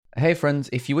Hey friends,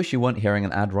 if you wish you weren't hearing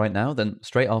an ad right now, then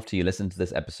straight after you listen to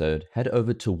this episode, head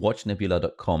over to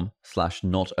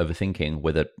watchnebula.com/notoverthinking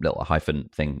with a little hyphen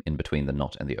thing in between the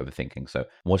not and the overthinking. So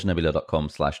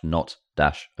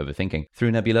watchnebula.com/not-overthinking.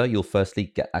 Through Nebula, you'll firstly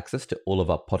get access to all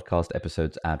of our podcast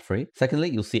episodes ad-free.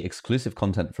 Secondly, you'll see exclusive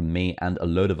content from me and a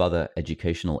load of other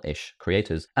educational-ish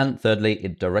creators. And thirdly,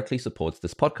 it directly supports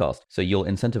this podcast, so you'll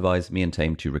incentivize me and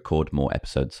Tame to record more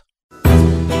episodes.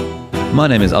 My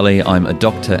name is Ali, I'm a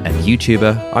doctor and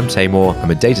YouTuber. I'm Taymor,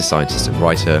 I'm a data scientist and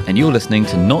writer. And you're listening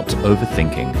to Not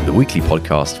Overthinking, the weekly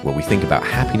podcast where we think about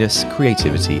happiness,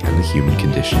 creativity, and the human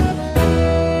condition.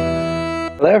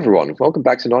 Hello everyone, welcome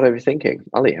back to Not Overthinking.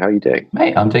 Ali, how are you doing?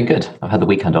 Mate, I'm doing good. I've had the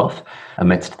weekend off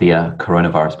amidst the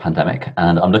coronavirus pandemic,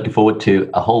 and I'm looking forward to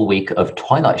a whole week of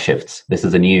twilight shifts. This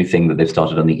is a new thing that they've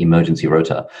started on the emergency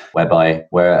rota, whereby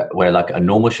where like a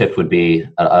normal shift would be,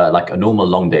 like a normal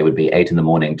long day would be 8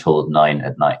 a.m. till 9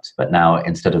 p.m. But now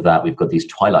instead of that, we've got these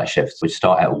twilight shifts which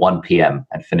start at 1 p.m.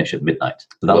 and finish at midnight.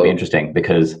 So that'll be interesting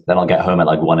because then I'll get home at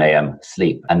like 1 a.m.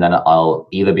 sleep, and then I'll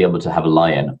either be able to have a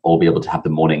lie-in or be able to have the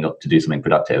morning up to do something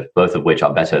productive, both of which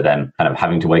are better than kind of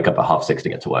having to wake up at 6:30 to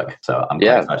get to work. So I'm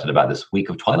quite excited about this week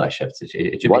of twilight shifts. It should be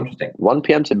interesting. 1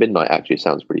 p.m. to midnight actually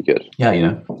sounds pretty good. Yeah, you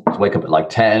know, just wake up at like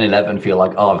 10, 11, feel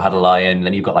like, oh, I've had a lie-in.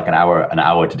 Then you've got like an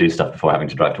hour to do stuff before having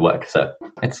to drive to work. So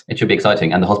it should be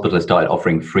exciting. And the hospital has started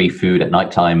offering free food at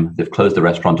nighttime. They've closed the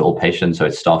restaurant to all patients, so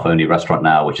it's staff-only restaurant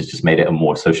now, which has just made it a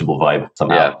more sociable vibe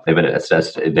somehow. Yeah.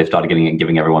 They've started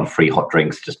giving everyone free hot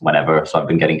drinks just whenever. So I've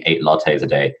been getting 8 lattes a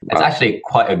day. It's actually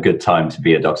quite a good time to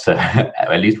be a doctor,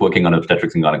 at least working on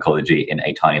obstetrics and gynecology in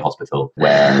a tiny hospital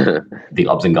where the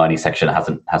obs and gynae section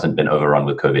hasn't been overrun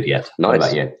with COVID yet. Nice. What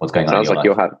about you? What's going on?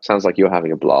 Sounds like you're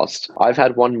having a blast. I've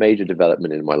had one major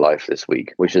development in my life this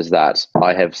week, which is that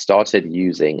I have started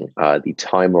using the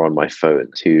timer on my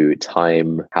phone to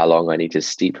time how long I need to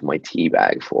steep my tea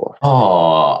bag for.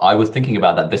 Oh, I was thinking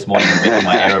about that this morning making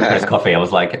my AeroPress coffee. I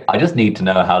was like, I just need to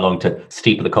know how long to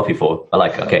steep the coffee for. I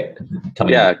like, okay, tell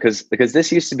me. Yeah, because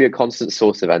this used to be a constant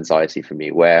source of anxiety for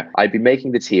me, where I'd be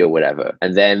making the tea or whatever,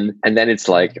 and then it's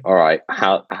like, all right,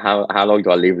 how long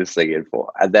do I leave this thing in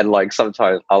for? And then like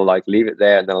sometimes I'll like leave it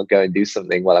there, and then I'll go and do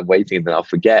something while I'm waiting, and then I'll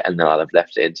forget, and then I'll have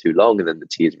left it in too long, and then the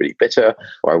tea is really bitter,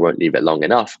 or I won't leave it long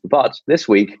enough. But this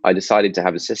week I decided to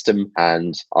have a system,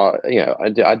 and I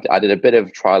did a bit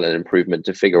of trial and improvement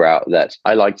to figure out that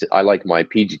I like my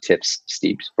PG Tips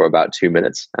steeped for about 2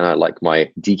 minutes, and I like my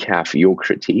decaf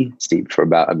Yorkshire tea steeped for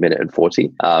about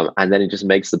 1:40, and then it just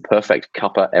makes the perfect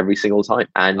cuppa every single time.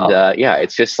 And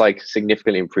it's just like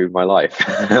significantly improved my life.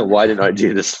 Why didn't I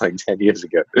do this like 10 years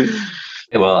ago?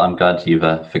 Well, I'm glad you've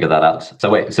figured that out. So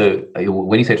wait, so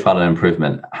when you say trial and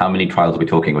improvement, how many trials are we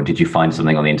talking? Or did you find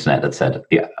something on the internet that said,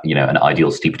 an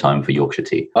ideal steep time for Yorkshire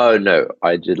tea? Oh, no,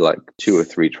 I did like 2 or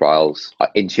 3 trials.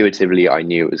 Intuitively, I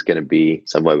knew it was going to be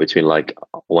somewhere between like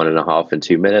 1.5 and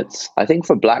 2 minutes. I think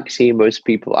for black tea,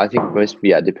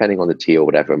 depending on the tea or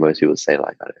whatever, most people say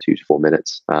like 2 to 4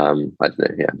 minutes. I don't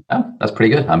know, yeah. Oh, that's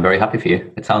pretty good. I'm very happy for you.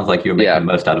 It sounds like you're making the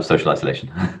most out of social isolation.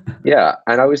 Yeah,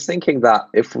 and I was thinking that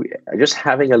if we just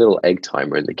having a little egg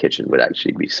timer in the kitchen would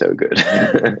actually be so good,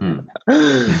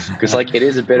 because like it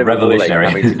is a bit of revolutionary.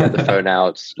 Having to get the phone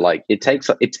out. Like it takes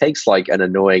like an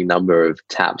annoying number of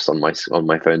taps on my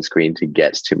phone screen to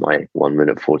get to my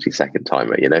 1:40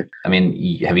 timer. You know. I mean,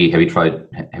 have you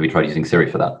tried using Siri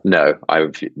for that? No, I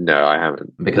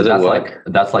haven't. Because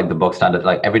that's like the box standard.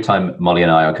 Like every time Molly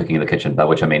and I are cooking in the kitchen, by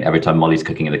which I mean every time Molly's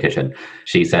cooking in the kitchen,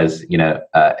 she says,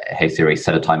 hey Siri,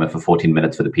 set a timer for 14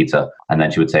 minutes for the pizza, and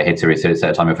then she would say, hey Siri, set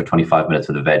a timer for 25 minutes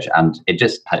for the veg, and it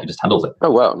just handles it.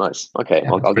 Oh wow, nice. Okay,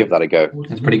 yeah, I'll give that a go.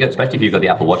 It's pretty good, especially if you've got the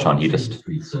Apple Watch on. You just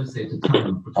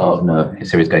oh no,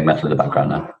 Siri's going mental in the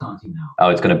background now. Oh,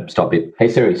 it's going to stop it. Hey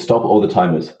Siri, stop all the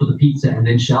timers for the pizza, and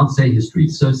then shall say history.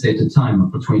 So set a timer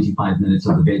for 25 minutes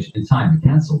of the veg and timer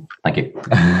cancel. Thank you.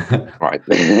 Right.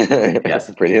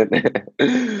 Yes, brilliant.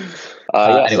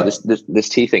 Anyway. So this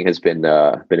tea thing has been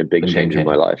a big change in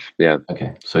my life. Yeah.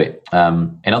 Okay, sweet.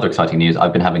 In other exciting news,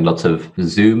 I've been having lots of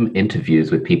Zoom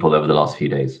interviews with people over the last few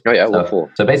days. Oh yeah, what for?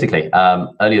 So basically,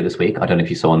 earlier this week, I don't know if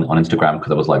you saw on Instagram,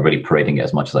 because I was like really parading it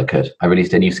as much as I could, I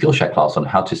released a new Skillshare class on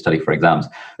how to study for exams.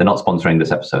 They're not sponsoring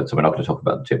this episode, so we're not going to talk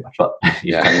about them too much, but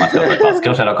you should check my Skillshare class,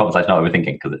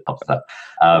 skillshare.com/notoverthinking, because it helps us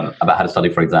out, about how to study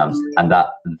for exams. And that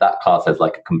class has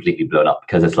like completely blown up,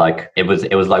 because it's like it was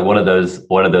like one of those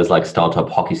like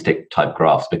startup hockey stick type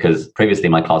graphs, because previously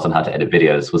my class on how to edit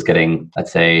videos was getting,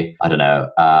 let's say, I don't know,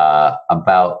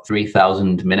 about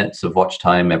 3,000 minutes of watch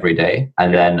time every day.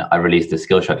 And then I released a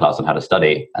Skillshare class on how to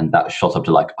study, and that shot up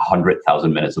to like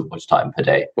 100,000 minutes of watch time per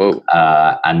day. Whoa.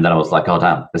 And then I was like, oh,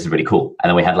 damn, this is really cool. And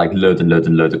then we had like loads and loads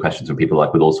and loads of questions from people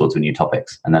like with all sorts of new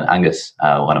topics. And then Angus,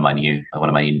 one of my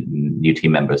new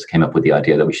team members, came up with the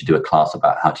idea that we should do a class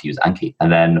about how to use Anki.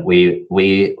 And then we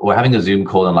were having a Zoom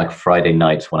call on like Friday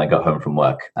night when I got home from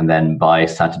work. And then by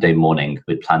Saturday morning,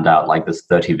 we planned out like this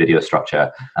 30 video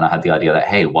structure. And I had the idea that,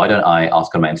 hey, why don't I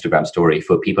ask on my Instagram story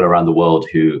for people around the world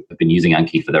who have been using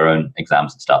Anki for their own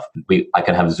exams and stuff. I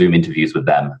can have Zoom interviews with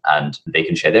them and they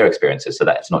can share their experiences, so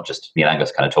that it's not just me and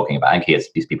Angus kind of talking about Anki,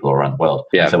 it's these people around the world.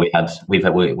 Yeah. So we've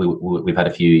had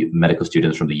a few medical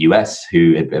students from the US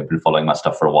who have been following my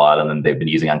stuff for a while, and then they've been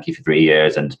using Anki for 3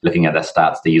 years, and looking at their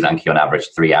stats, they use Anki on average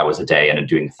 3 hours a day and are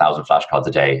doing 1,000 flashcards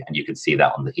a day. And you can see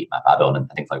that on the heat map add-on and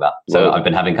things like that. So I've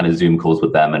been having kind of Zoom calls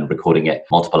with them and recording it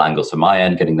multiple angles from my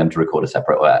end, getting them to record a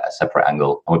separate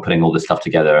angle. And we're putting all this stuff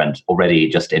together. And already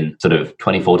just in sort of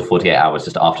 24 to 48 hours,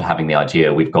 just after having the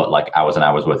idea, we've got like hours and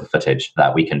hours worth of footage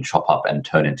that we can chop up and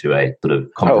turn into a sort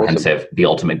of comprehensive, the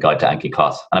ultimate guide to Anki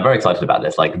class. And I'm very excited about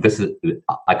this. Like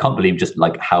I can't believe just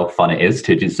like how fun it is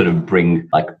to just sort of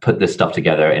put this stuff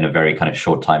together in a very kind of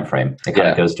short time frame. It kind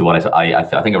of goes to what I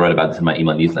think I wrote about this in my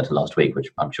email newsletter last week, which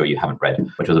I'm sure you haven't read,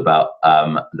 which was about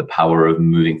the power of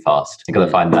moving fast. Because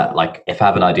I find that like if I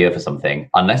have an idea for something,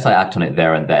 unless I act on it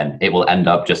there and then, it will end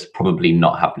up just probably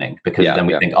not happening, because then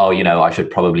we think, oh, I should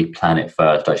probably plan it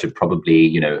first. I should probably,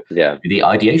 do the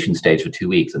ideation stage for 2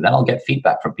 weeks, and then I'll get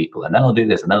feedback from people, and then I'll do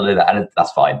this, and then I'll do that, and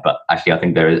that's fine. But actually, I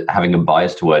think having a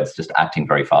bias towards just acting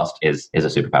very fast is a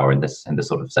superpower in this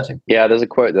sort of setting. Yeah, there's a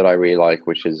quote that I really like,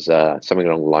 which is something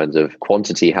along the lines of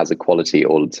 "Quantity has a quality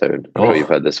all its own." I'm sure you've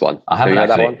heard this one. I haven't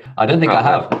actually. That one? I don't think I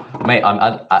have, mate.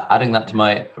 I'm adding that to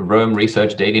my Rome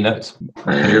Research daily notes.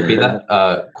 Can you repeat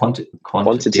that?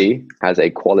 Quantity has a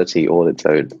quality all its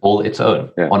own. All its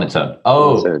own. Yeah. On its own.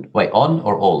 Oh, its own. Wait, on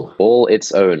or all? All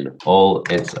its own. All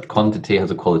its quantity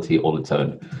has a quality all its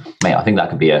own. Mate, I think that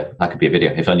could be a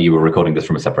video. If only you were recording this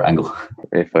from a separate angle.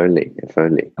 If only.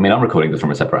 I mean, I'm recording this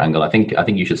from a separate angle. I think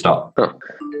you should start. Huh.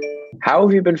 How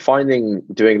have you been finding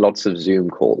doing lots of Zoom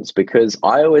calls? Because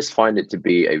I always find it to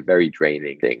be a very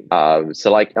draining thing.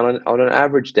 So like on an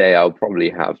average day, I'll probably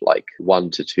have like 1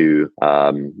 to 2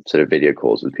 sort of video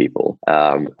calls with people.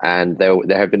 And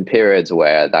there have been periods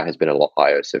where that has been a lot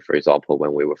higher. So for example,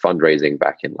 when we were fundraising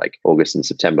back in like August and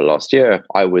September last year,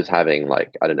 I was having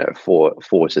like, I don't know, 4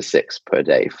 to 6 per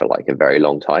day for like a very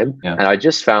long time. Yeah. And I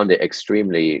just found it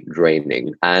extremely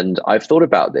draining. And I've thought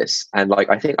about this, and like,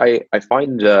 I think I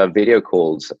find video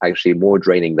calls actually more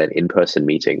draining than in-person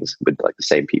meetings with like the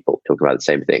same people talking about the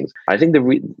same things. I think the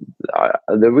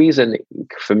reason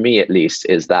for me at least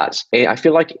is that I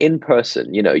feel like in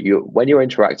person, when you're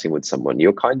interacting with someone,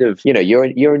 you're kind of,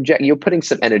 you're putting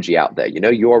some energy out there,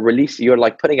 you're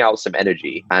like putting out some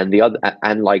energy, and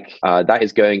that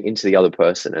is going into the other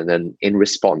person. And then in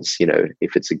response,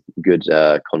 if it's a good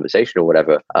conversation or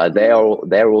whatever,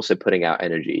 they're also putting out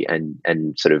energy,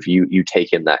 and sort of you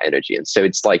take in that energy. And so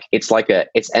it's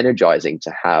energizing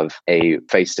to have a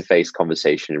face-to-face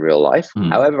conversation in real life.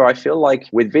 However, I feel like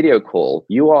with video call,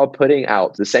 you are putting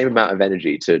out the same amount of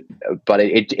energy but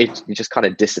it just kind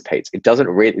of dissipates.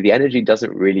 The energy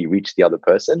doesn't really reach the other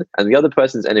person, and the other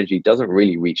person's energy doesn't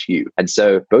really reach you. And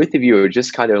so both of you are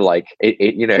just kind of like,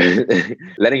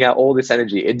 letting out all this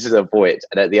energy into the void.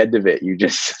 And at the end of it, you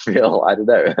just feel, I don't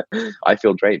know, I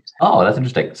feel drained. Oh, that's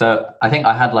interesting. So I think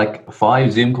I had like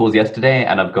 5 Zoom calls yesterday,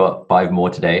 and I've got 5 more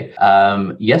today.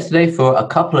 Yesterday, for a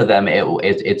couple of them,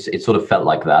 it sort of felt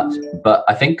like that. But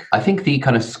I think the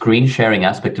kind of screen sharing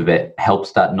aspect of it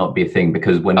helps that not be a thing,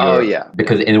 because when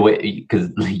because in a way, because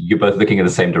you're both looking in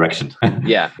the same direction,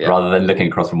 rather than looking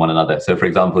across from one another. So, for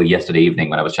example, yesterday evening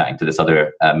when I was chatting to this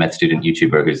other med student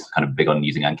YouTuber who's kind of big on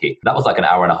using Anki, that was like an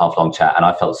hour and a half long chat, and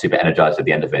I felt super energized at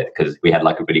the end of it because we had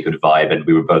like a really good vibe, and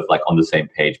we were both like on the same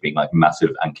page, being like massive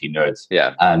Anki nerds.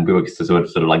 Yeah, and we were sort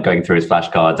of like going through his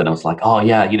flashcards, and I was like, oh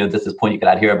yeah, there's this point you could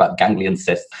add here about ganglion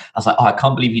cysts. I was like, oh, I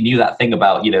can't believe you knew that thing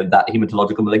about that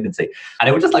hematological malignancy, and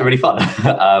it was just like really fun.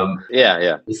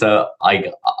 So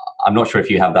I'm not sure if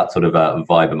you have that sort of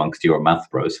vibe amongst your math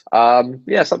bros.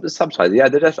 Yeah, sometimes. Yeah,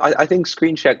 I think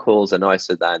screen share calls are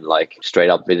nicer than like straight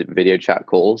up video chat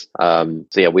calls. So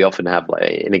yeah, we often have like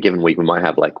in a given week we might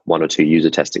have like 1 or 2 user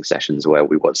testing sessions where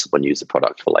we watch someone use the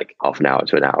product for like half an hour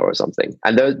to an hour or something.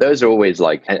 And those are always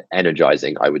like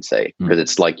energizing, I would say, because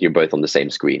it's like you're both on the same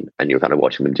screen and you're kind of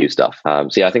watching them do stuff. So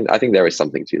yeah, I think there is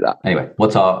something to that. Anyway,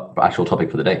 what's our actual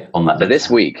topic for the day on that? So this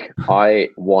week I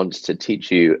want to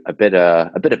teach you a bit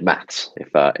of maths,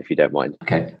 if you don't mind.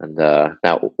 Okay. And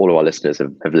now all of our listeners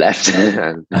have left.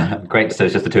 And, great. So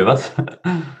it's just the two of us.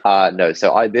 No.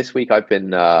 So this week I've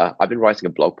been writing a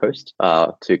blog post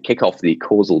to kick off the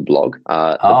Causal blog.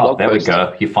 We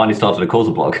go. You finally started a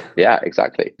Causal blog. Yeah,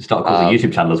 exactly. You start a Causal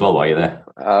YouTube channel as well while you're there.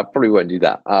 Probably won't do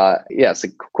that. So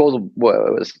Causal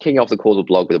was kicking off the Causal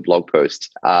blog with a blog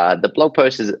post. The blog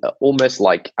post is almost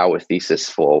like our thesis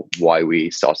for why we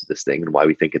started this thing and why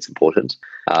we think it's important.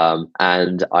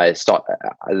 And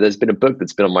there's been a book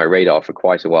that's been on my radar for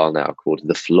quite a while now called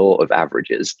The Flaw of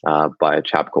Averages by a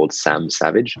chap called Sam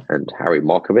Savage and Harry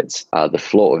Markowitz. The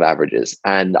Flaw of Averages.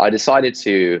 And I decided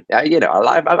to,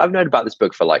 I've known about this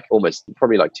book for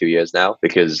probably 2 years now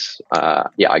because,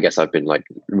 I guess I've been like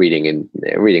reading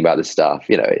about this stuff.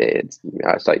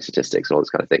 I study statistics and all this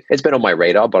kind of thing. It's been on my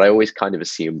radar, but I always kind of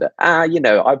assumed that, I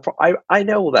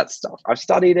know all that stuff. I've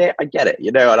studied it. I get it,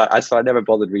 so I never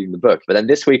bothered reading the book. But then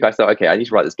this week I thought, okay, I need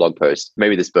to write this blog post.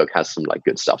 Maybe this book has some like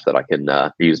good stuff that I can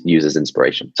use as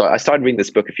inspiration. So I started reading this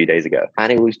book a few days ago,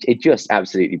 and it just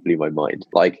absolutely blew my mind.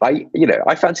 Like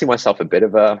I fancy myself a bit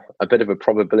of a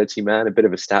probability man, a bit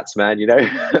of a stats man.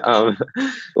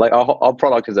 Like our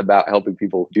product is about helping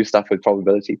people do stuff with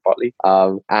probability partly.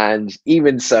 And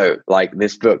even so, like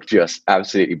this book just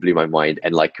absolutely blew my mind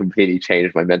and like completely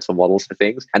changed my mental models for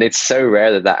things. And it's so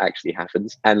rare that actually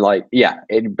happens. And like,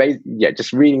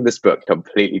 just reading this book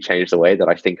completely changed the way that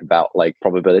I think about like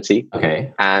probability.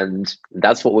 Okay. And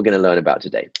that's what we're going to learn about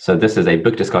today. So this is a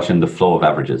book discussion, The Flaw of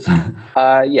Averages.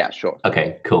 Yeah, sure.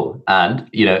 Okay, cool. And,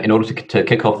 in order to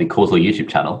kick off the Causal YouTube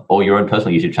channel or your own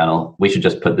personal YouTube channel, we should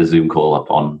just put the Zoom call up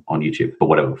on YouTube for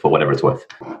whatever it's worth.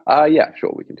 Yeah,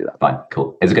 sure. We can do that. Fine,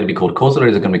 cool. Is it going to be called Causal or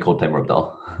is it going to be called Taimur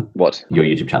Abdal? What? Your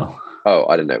YouTube channel. Oh,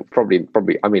 I don't know. Probably.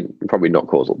 I mean, probably not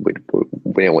Causal. We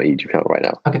don't want a YouTube channel right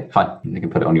now. Okay, fine. You can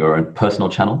put it on your own personal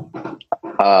channel.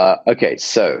 Okay,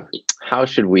 so how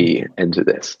should we enter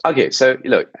this? Okay, so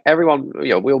look, everyone,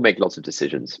 we all make lots of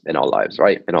decisions in our lives,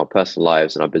 right? In our personal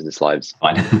lives, in our business lives.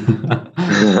 Fine.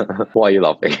 Why are you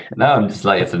laughing? No, I'm just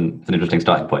like, it's an interesting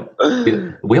starting point.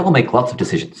 We all make lots of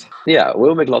decisions. Yeah, we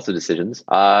all make lots of decisions.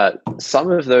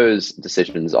 Some of those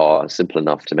decisions are simple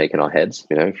enough to make in our heads.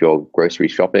 If you're grocery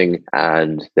shopping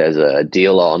and there's a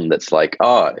deal on that's like,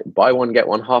 buy one, get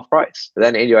one half price.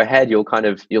 Then in your head,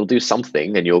 you'll do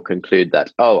something and you'll conclude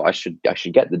that, I should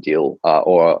get the deal,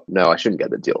 or no, I shouldn't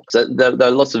get the deal. So there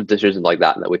are lots of decisions like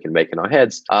that we can make in our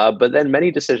heads. But then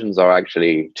many decisions are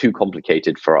actually too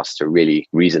complicated for us to really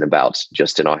reason about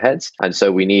just in our heads. And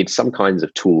so we need some kinds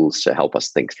of tools to help us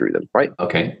think through them, right?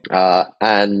 Okay.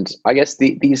 And I guess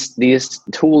these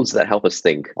tools that help us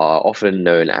think are often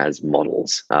known as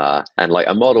models. And like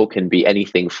a model can be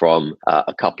anything from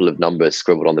a couple of numbers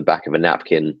scribbled on the back of a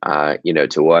napkin,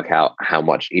 to work out how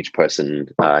much each person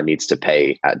needs to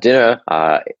pay at dinner.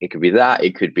 It could be that.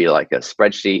 It could be like a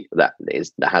spreadsheet that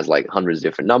has like hundreds of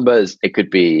different numbers. It could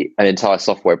be an entire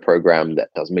software program that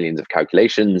does millions of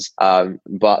calculations.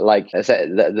 But like I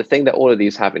said, the thing that all of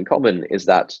these have in common is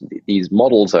that these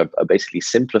models are basically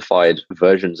simplified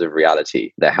versions of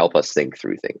reality that help us think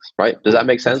through things, right? Does that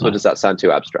make sense, or does that sound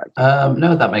too abstract?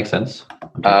 No, that makes sense.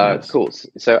 Cool.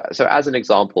 So as an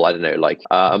example, I don't know, like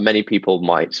many people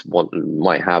might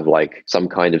have like some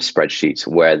kind of spreadsheet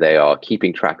where they are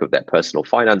keeping track of their personal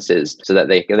finances so that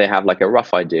they have like a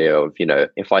rough idea of,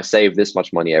 if I save this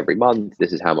much money every month,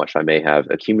 this is how much I may have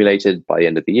accumulated by the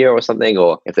end of the year or something.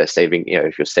 Or if they're saving,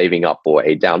 if you're saving up for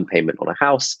a down payment on a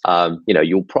house,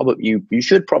 you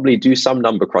should probably do some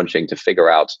number crunching to figure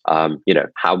out,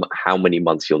 how many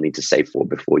months you'll need to save for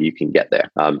before you can get there.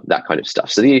 That kind of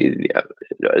stuff. So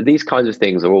these kinds of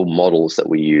things are all models that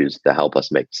we use to help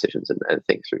us make decisions and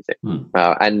think through things.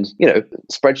 And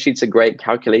spreadsheets are great,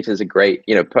 calculators are great.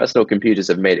 Personal computers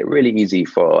have made it really easy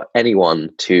for anyone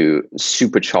to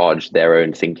supercharge their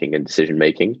own thinking and decision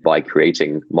making by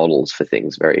creating models for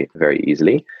things very, very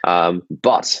easily.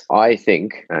 But I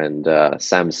think, and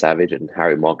Sam Savage and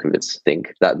Harry Markowitz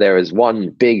think, that there is one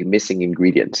big missing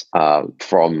ingredient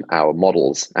from our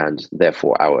models and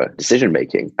therefore our decision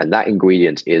making, and that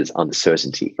ingredient is uncertainty.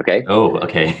 uncertainty. Okay. Oh,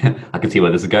 okay. I can see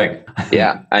where this is going.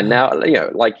 Yeah, and now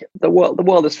like the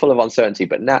world is full of uncertainty,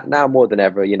 but now more than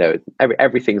ever,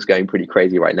 everything's going pretty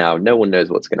crazy right now. No one knows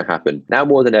what's going to happen. Now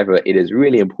more than ever, it is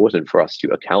really important for us to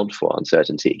account for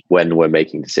uncertainty when we're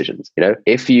making decisions.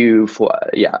 If you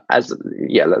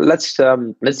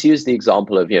let's use the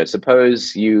example of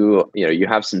suppose you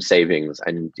have some savings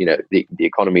and the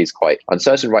economy is quite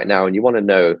uncertain right now, and you want to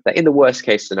know that in the worst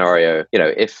case scenario,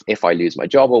 if I lose my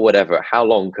job or whatever, how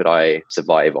long could I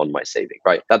survive on my saving?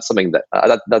 Right, that's something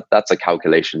that's a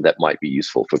calculation that might be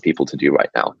useful for people to do right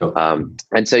now.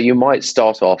 And so you might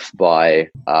start off by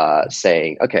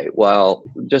saying, okay, well,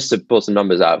 just to pull some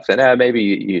numbers out, then maybe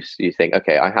you think,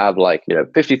 okay, I have like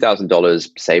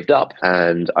 $50,000 saved up,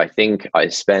 and I think I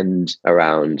spend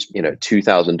around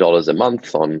 $2,000 a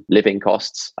month on living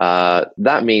costs.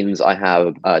 That means I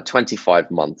have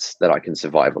 25 months that I can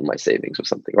survive on my savings or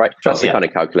something, right? That's the kind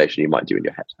of calculation you might do in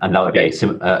your head. And that would be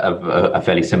a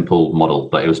fairly simple model,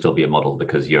 but it would still be a model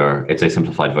because it's a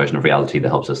simplified version of reality that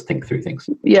helps us think through things.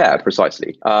 Yeah,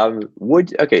 precisely.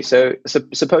 So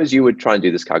suppose you would try and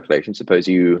do this calculation. Suppose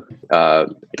you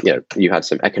had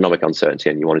some economic uncertainty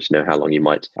and you wanted to know how long you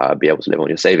might be able to live on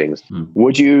your savings.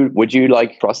 Would you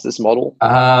like trust this model?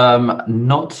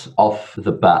 Not off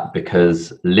the bat,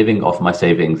 because living off my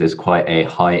savings is quite a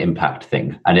high impact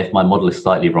thing. And if my model is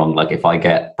slightly wrong, like if I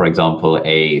get, for example,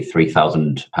 a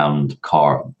 £3,000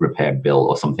 car repair bill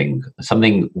or something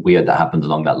weird that happens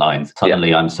along that lines,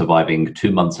 suddenly I'm surviving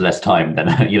 2 months less time than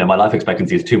my life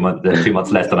expectancy is 2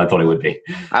 months less than I thought it would be.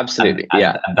 Absolutely.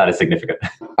 And that is significant.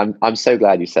 I'm so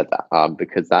glad you said that,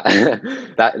 because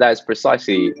that is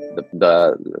precisely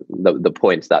the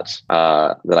point that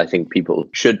I think people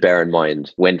should bear in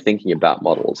mind when thinking about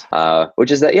models,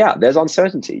 which is that there's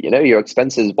uncertainty. Your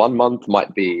expenses 1 month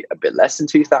might be a bit less than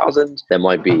 2,000. There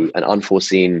might be an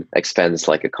unforeseen expense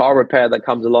like a car repair that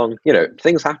comes along.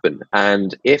 Things happen,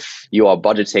 and if you are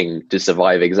budgeting to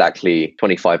survive exactly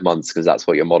 25 months because that's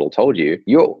what your model told you,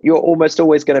 you're almost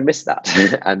always going to miss that.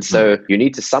 And so you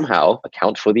need to somehow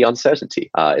account for the uncertainty,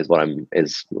 is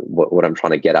what I'm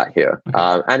trying to get at here.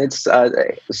 And it's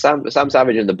Sam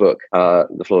Savage in the book,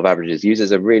 The Flow of Averages,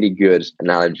 uses a really good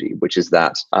analogy, which is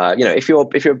that if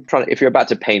you're about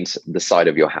to paint the side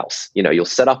of your house, you'll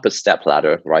set up a step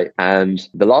ladder, right? And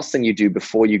the last thing you do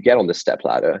before you get on the step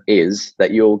ladder is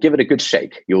that you'll give it a good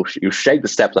shake. You'll shake the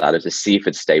step ladder to see if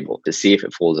it's stable, to see if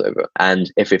it falls over.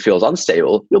 And if it feels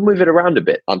unstable, you'll move it around a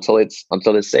bit until it's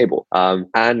stable.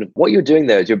 And what you're doing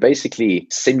there is you're basically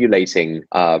simulating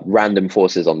random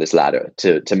forces on this ladder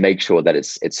to make sure that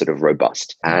it's sort of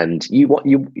robust. And you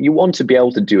want to be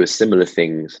able to do a similar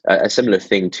thing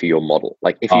to your model.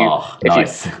 Like if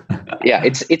nice.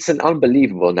 It's an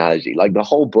unbelievable analogy. Like the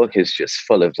whole book is just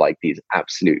full of like these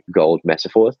absolute gold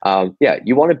metaphors.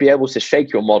 You want to be able to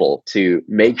shake your model to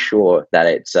make sure that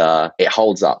it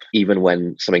holds up even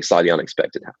when something slightly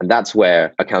unexpected happens. And that's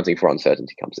where accounting for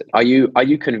uncertainty comes in. Are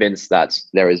you convinced that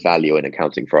there is value in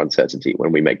accounting for uncertainty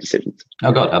when we make decisions?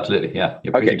 Oh God, absolutely. Yeah.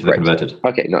 You're okay, great. Converted.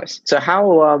 Okay, nice. So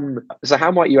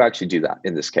how might you actually do that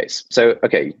in this case? So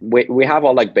okay, we have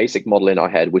our like basic model in our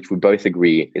head, which we both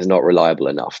agree is not reliable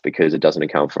enough because it doesn't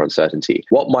account for uncertainty.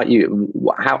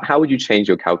 How would you change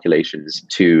your calculations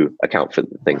to account for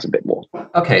things a bit more?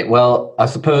 Okay, well, I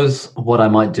suppose what I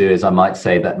might do is I might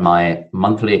say that my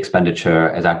monthly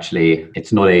expenditure is actually,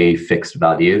 it's not a fixed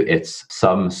value. It's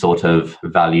some sort of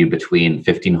value between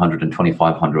 $1,500 and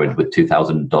 $2,500, with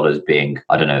 $2,000 being,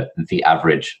 I don't know, the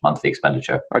average monthly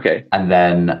expenditure. Okay. And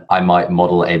then I might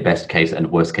model a best case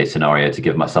and worst case scenario to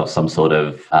give myself some sort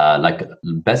of like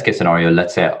best case scenario.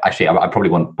 Let's say, actually, I probably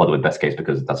won't bother with best case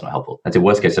because that's not helpful. Let's say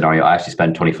worst case scenario, I actually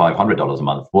spend $2,500 a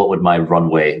month. What would my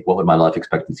life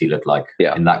expectancy look like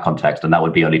in that context? And that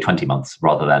would be only 20 months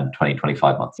rather than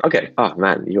 25 months. Okay. Oh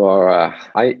man, you're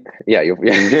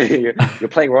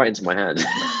playing right into my hand.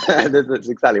 That's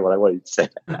exactly what I wanted to say.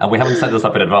 And we haven't set this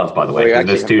up in advance, by the way.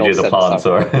 The studios are planned,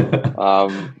 so.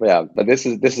 But this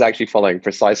is actually following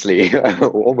precisely,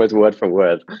 almost word for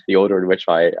word, the order in which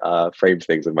I framed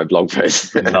things in my blog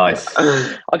post. Nice.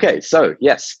 Okay, so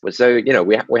yes, so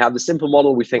we have the simple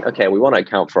model. We think, okay, we want to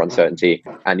account for uncertainty,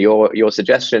 and your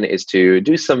suggestion is to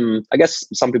do some, I guess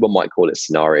some people might call it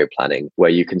scenario planning, where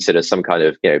you consider some kind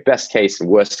of best case and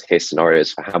worst case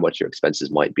scenarios for how much your expenses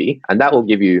might be, and that will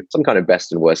give you some kind of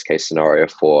best and worst case scenario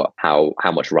for how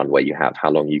much runway you have, how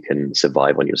long you can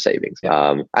survive on your savings.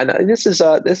 And this is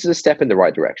a step in the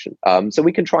right direction. So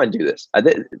we can try and do this.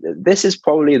 This is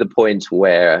probably the point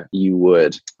where you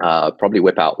would probably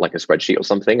whip out like a spreadsheet or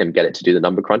something and get it to do the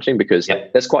number crunching, because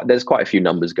there's quite a few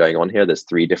numbers going on here. There's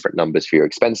 3 different numbers for your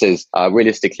expenses.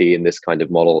 Realistically, in this kind of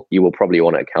model, you will probably you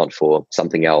want to account for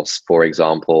something else. For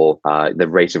example, the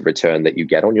rate of return that you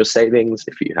get on your savings,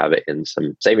 if you have it in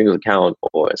some savings account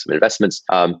or some investments.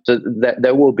 So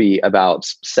there will be about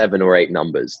 7 or 8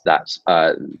 numbers that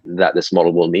this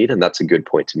model will need, and that's a good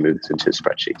point to move into a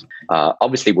spreadsheet.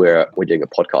 Obviously, we're doing a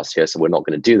podcast here, so we're not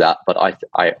going to do that, but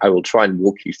I will try and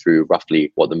walk you through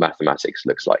roughly what the mathematics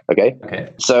looks like. Okay.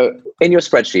 So in your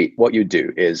spreadsheet, what you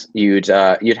do is you'd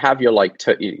have your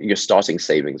your starting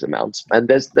savings amount, and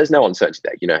there's no uncertainty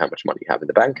there. You know how much money you have in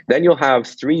the bank. Then you'll have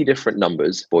 3 different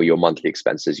numbers for your monthly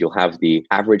expenses. You'll have the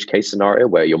average case scenario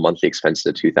where your monthly expenses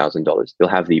are $2,000. You'll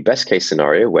have the best case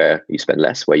scenario where you spend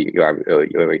less, where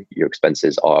your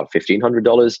expenses are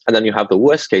 $1,500, and then you have the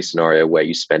worst case scenario where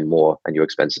you spend more and your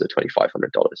expenses are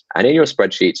 $2,500. And in your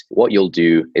spreadsheet, what you'll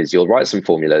do is you'll write some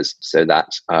formulas so that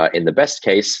in the best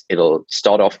case, it'll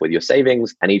start off with your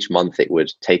savings, and each month it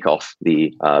would take off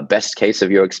the best case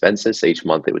of your expenses. So each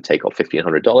month it would take off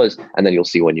 $1,500, and then you'll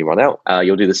see when you run out.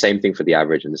 You'll do the same thing for the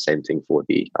average and the same thing for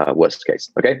the worst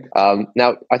case. Okay.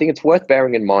 Now, I think it's worth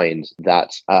bearing in mind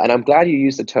that, and I'm glad you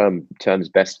used the terms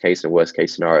best case and worst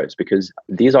case scenarios, because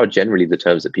these are generally the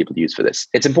terms that people use for this.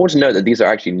 It's important to note that these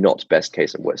are actually not best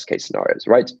case and worst case scenarios,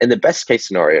 right? In the best case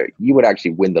scenario, you would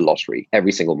actually win the lottery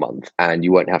every single month, and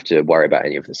you won't have to worry about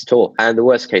any of this at all. And the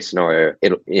worst case scenario,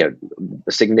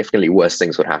 significantly worse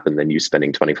things would happen than you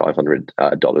spending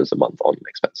 $2,500 a month on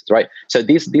expenses, right? So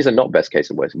these are not best case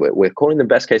and worst. We're calling them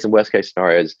best case and worst case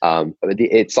scenarios.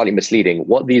 It's slightly misleading.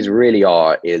 What these really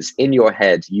are is, in your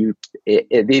head,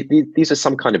 these are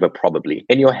some kind of a probably.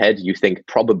 In your head, you think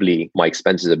probably my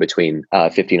expenses are between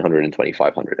 $1,500 and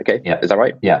 $2,500. Okay, yeah, is that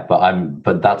right? Yeah,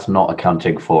 but that's not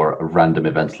accounting for random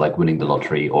events like winning the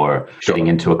lottery or getting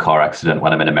into a car accident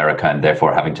when I'm in America and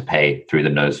therefore having to pay through the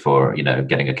nose for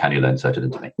getting a cannula inserted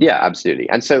into me. Yeah, absolutely.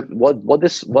 And so what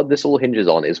this all hinges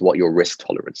on is what your risk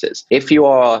tolerance is. If you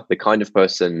are the kind of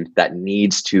person that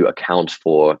needs to account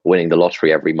for winning the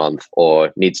lottery every month,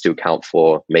 or needs to account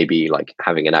for maybe like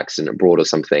having an accident abroad or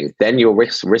something, then your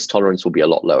risk tolerance will be a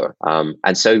lot lower.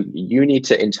 And so you need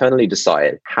to internally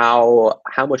decide how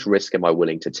much risk am I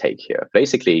willing to take here.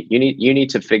 Basically, you need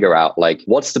to figure out like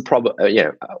what's the problem.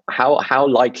 How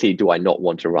likely do I not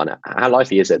want to run out? How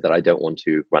likely is it that I don't want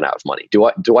to run out of money? Do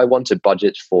I want to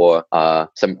budget for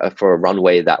for a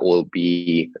runway that will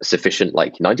be sufficient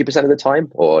like 90% of the time,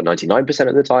 or 99%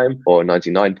 of the time, or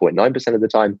 99.9% of the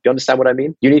time? Do you understand what I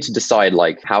mean? You need to decide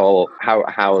like how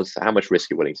much risk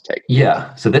you're willing to take.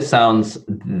 Yeah. So this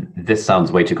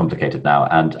sounds way too complicated now.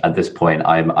 And at this point,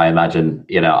 I imagine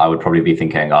I would probably be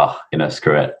thinking,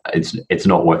 screw it. It's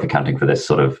not worth accounting for this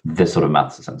sort of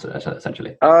maths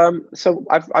essentially. So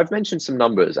I've mentioned some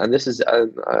numbers, and this is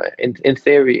in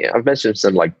theory, I've mentioned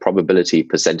some like probability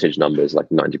percentage numbers, like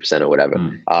 90% or whatever.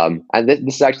 And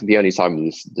this is actually the only time in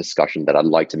this discussion that I'd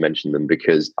like to mention them,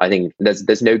 because I think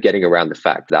there's no getting around the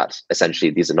fact that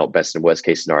essentially these are not best and worst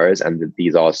case scenarios, and that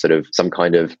these are sort of some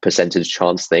kind of percentage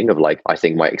chance thing of like, I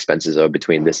think my expenses are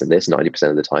between this and this 90%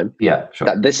 of the time. Yeah,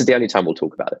 sure. This is the only time we'll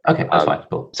talk about it. Okay, that's fine.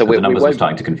 Cool. So the numbers are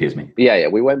starting to confuse me. Yeah,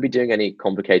 we won't be doing any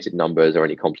complicated numbers or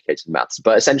any complicated maths.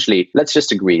 But essentially, let's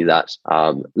just agree that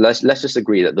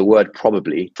the word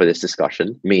probably for this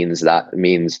discussion means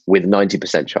with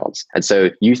 90% chance. And so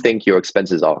you think your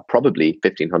expenses are probably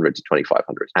 $1,500 to $2,500,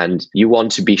 and you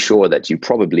want to be sure that you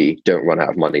probably don't run out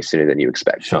of money sooner than you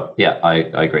expect. Sure. Yeah, I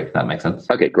agree. That makes sense.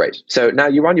 Okay, great. So now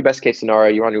you run your best case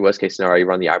scenario, you run your worst case scenario, you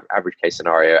run the average case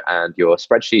scenario, and your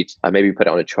spreadsheet, maybe put it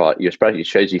on a chart. Your spreadsheet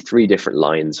shows you 3 different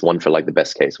lines, one for like the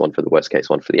best case, one for the worst case,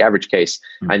 one for the average case.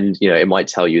 And, it might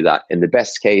tell you that in the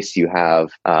best case, you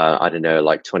have,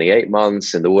 like 28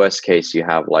 months. In the worst case, you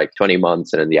have like 20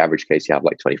 months. And in the average case, you have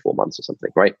like 24 months or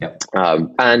something, right? Yep.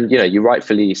 And, you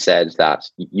rightfully said that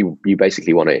you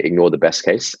basically want to ignore the best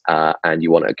case, and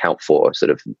you want to account for sort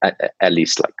of at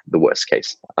least like the worst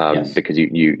case, yes. Because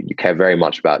you care very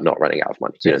much about not running out of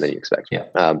money sooner than you expect. Yeah.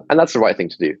 And that's the right thing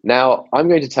to do. Now, I'm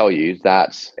going to tell you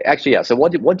that actually, yeah. So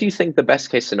what do you think the best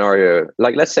case scenario,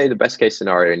 like let's say the best case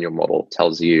scenario in your model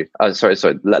tells you, let's say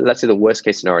the worst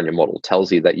case scenario in your model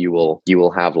tells you that you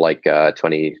will have like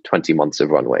 20 months of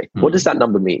runway. What does that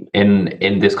number mean?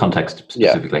 In this context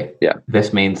specifically? Yeah.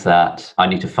 This means that I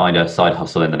need to find a side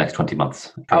hustle in the next 20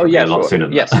 months. Oh yeah, a lot sooner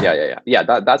than yes, that. yeah.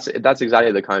 That's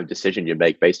exactly the kind of decision you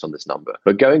make based on this number.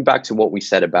 But going back to what we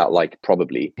said about like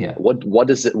probably, what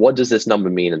does this number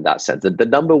mean in that sense? The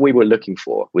number we were looking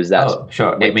for was that. Oh,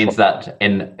 sure. It means that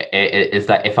is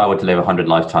that if I were to live 100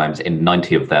 lifetimes, in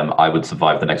 90 of them, I would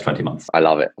survive the next 20 months. I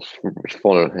love it.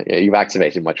 You've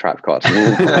activated my trap card.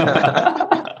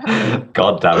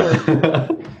 God damn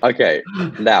it. Okay,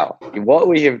 now what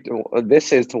we have,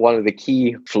 this is one of the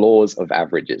key flaws of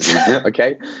averages.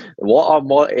 Okay,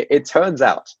 it turns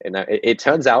out, it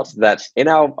turns out that in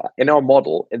our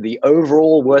model, the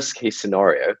overall worst case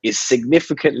scenario is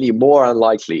significantly more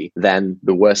unlikely than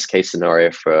the worst case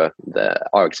scenario for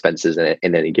our expenses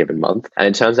in any given month, and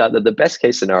it turns out that the best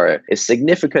case scenario is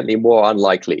significantly more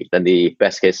unlikely than the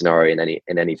best case scenario in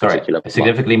any particular month.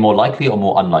 Significantly more likely or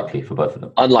more unlikely for both of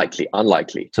them?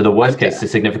 Unlikely. So the worst case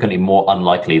is significantly more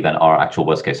unlikely than our actual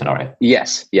worst case scenario?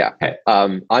 Yes. Yeah. Okay.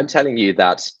 I'm telling you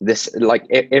that this, like,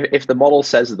 if the model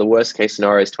says that the worst case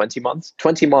scenario is 20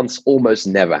 months almost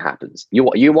never happens.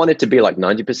 You want it to be like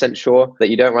 90% sure that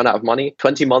you don't run out of money.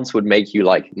 20 months would make you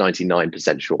like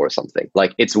 99% sure or something.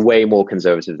 Like, it's way more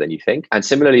conservative than you think. And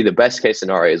similarly, the best case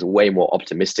scenario is way more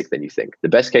optimistic than you think. The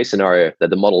best case scenario that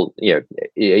the model, you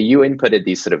inputted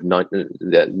these sort of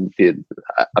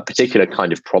a particular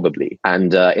kind of probably,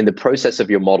 and in the process of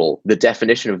your model, the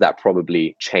definition of that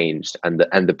probably changed, and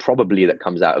the probably that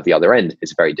comes out of the other end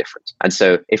is very different. And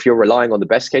so, if you're relying on the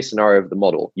best case scenario of the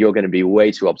model, you're going to be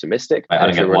way too optimistic. I'm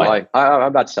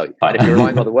about to tell you. And if you're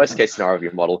relying on the worst case scenario of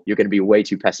your model, you're going to be way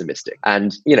too pessimistic.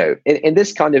 And in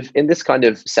this kind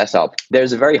of setup,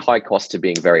 there's a very high cost to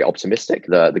being very optimistic.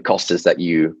 The cost is that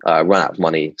you run out of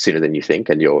money sooner than you think,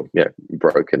 and you're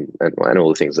broke and all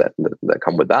the things that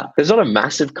come with that. There's not a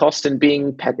massive cost in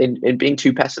being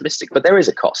too pessimistic, but there is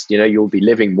a cost. You'll be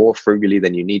living more frugally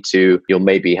than you need to. You'll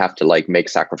maybe have to like make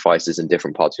sacrifices in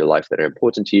different parts of your life that are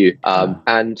important to you.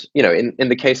 And in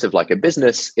the case of like a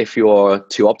business, if you're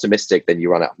too optimistic, then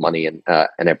you run out of money and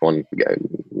everyone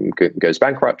goes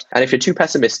bankrupt. And if you're too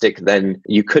pessimistic, then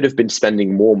you could have been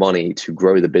spending more money to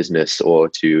grow the business or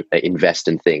to invest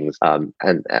in things,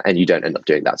 and you don't end up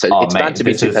doing that. So it's bad to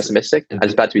be too pessimistic, and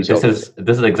it's bad to be too optimistic.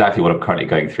 This is exactly what I'm currently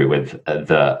going through with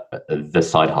the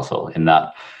side hustle, in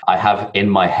that I have in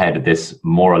my head this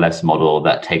more or less model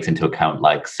that takes into account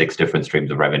like 6 different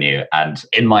streams of revenue. And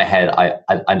in my head,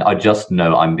 I just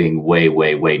know I'm being way,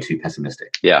 way, way too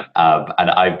pessimistic. Yeah.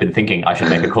 And I've been thinking I should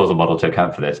make a causal model to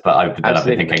account for this, but I've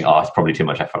been thinking, it's probably too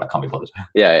much effort. I can't be bothered.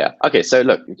 Yeah. Okay. So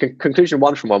look, conclusion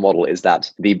 1 from my model is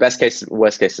that the best case,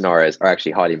 worst case scenarios are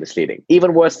actually highly misleading.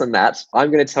 Even worse than that,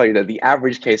 I'm going to tell you that the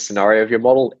average case scenario of your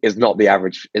model is not the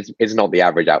average. Is not the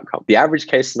average outcome. The average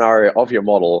case scenario of your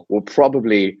model will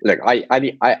probably look.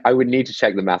 I would need to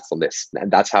check the maths on this,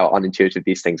 and that's how unintuitive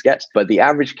these things get. But the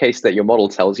average case that your model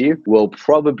tells you will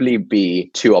probably be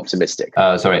too optimistic.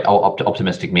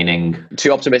 Optimistic meaning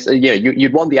too optimistic.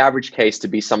 You'd want the average case to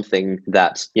be something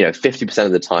that 50%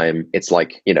 of the time it's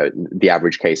like the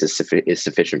average case is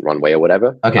sufficient runway or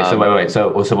whatever. Okay, so wait.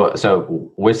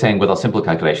 So we're saying with our simple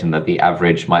calculation that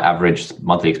my average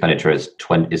monthly expenditure is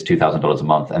 $2,000 a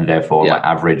month, and therefore my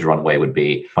average runway would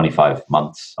be 25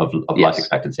 months of life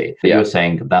expectancy. So you're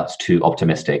saying that's too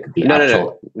optimistic.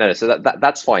 No. So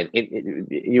that's fine.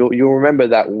 You'll remember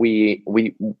that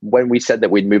when we said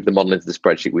that we'd move the model into the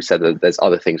spreadsheet, we said that there's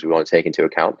other things we want to take into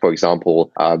account. For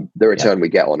example, the return we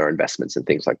get on our investments and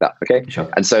things like that. Okay. Sure.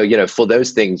 And so for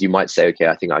those things, you might say, okay,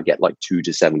 I think I get like 2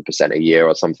 to 7% a year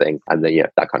or something, and then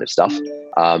that kind of stuff.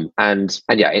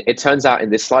 It turns out in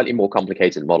this slightly more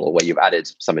complicated model where you've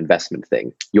added some investment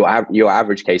thing, your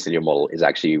average case in your model is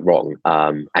actually wrong,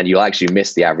 and you'll actually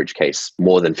miss the average case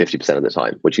more than 50% of the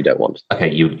time, which you don't want.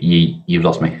 Okay, you've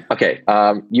lost me. Okay,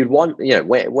 you'd want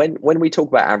when we talk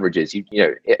about averages,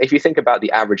 if you think about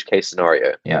the average case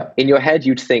scenario, in your head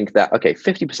you'd think that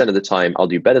 50% of the time I'll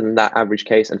do better than that average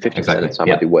case, and 50% of the time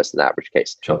I'll do worse than the average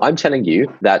case. Sure. I'm telling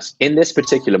you that in this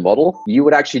particular model, you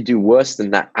would actually do worse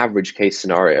than that average case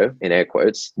scenario, in air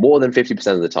quotes, more than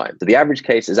 50% of the time. So the average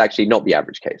case is actually not the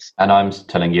average case. And I'm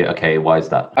telling you, okay, why is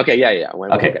that? Okay, yeah.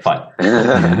 Okay, fine.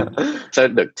 So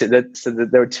look,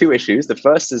 there are 2 issues. The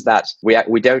first is that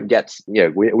we don't get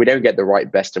we don't get the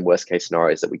right best and worst case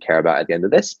scenarios that we care about at the end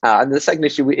of this. And the second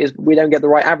issue is we don't get the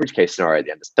right average case scenario at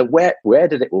the end of this. So where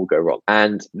did it all go wrong?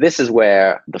 And this is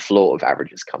where the flaw of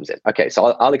averages comes in. Okay, so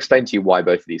I'll explain to you why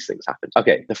both of these things happen.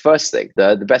 Okay, the first thing,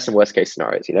 the best and worst case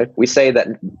scenarios. We say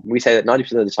that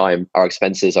 90% of the time our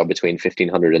expenses are between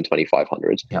 $1,500 and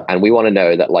 $2,500, and we want to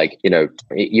know that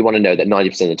you want to know that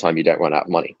 90% of the time you don't run out of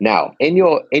money. Now, in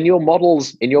your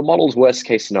model's worst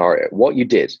case scenario, what you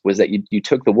did was that you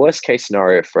took the worst case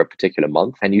scenario for a particular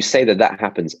month, and you say that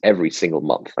happens every single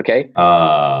month. Okay.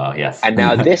 Yes. And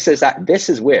now this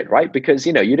is weird, right? Because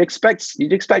you'd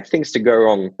expect things to go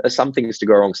wrong. Some things to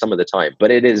go wrong some of the time,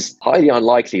 but it is highly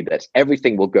unlikely that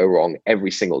everything will go wrong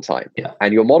every single time. Yeah.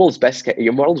 And your model's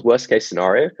worst case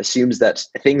scenario assumes that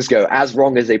things go as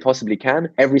wrong as they possibly can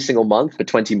every single month for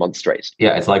 20 months straight.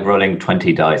 Yeah, it's like rolling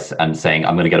 20 dice and saying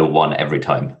I'm going to get a 1 every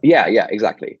time. Yeah,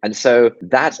 exactly. And so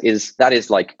that is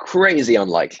like crazy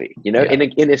unlikely. You know,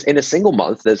 in a single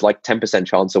month, there's like 10%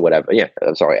 chance or whatever. Yeah,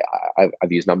 I'm sorry,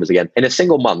 I've used numbers again. In a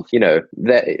single month, you know,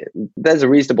 there's a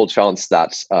reasonable chance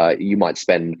that you might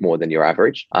spend more than your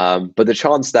average. But the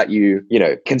chance that you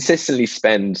consistently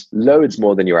spend loads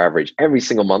more than your average every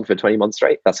single month for 20 months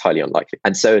straight, that's highly unlikely.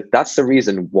 And so that's the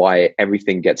reason why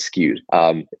everything gets skewed.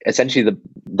 Essentially,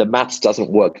 the maths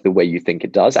doesn't work the way you think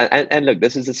it does. And look,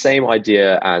 this is the same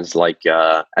idea as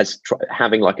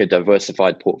having like a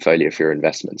diversified portfolio for your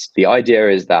investments. The idea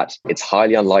is that it's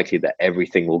highly unlikely that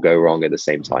everything will go wrong at the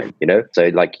same time. So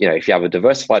if you have a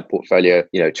diversified portfolio,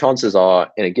 chances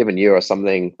are in a given year or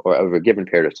something, or over a given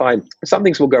period of time, some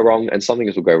things will go wrong and some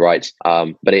things will go right.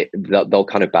 But they'll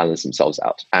kind of balance themselves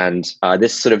out. And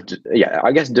this sort of,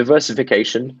 I guess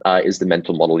diversification is the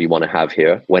mental model you want to have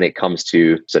here when it comes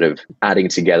to sort of adding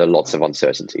together lots of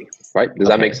uncertainty, right? Does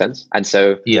that make sense? And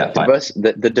so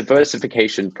the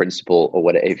diversification principle, or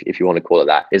what, if you want to call it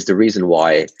that, is the reason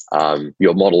why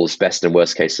your model's best and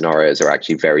worst case scenarios are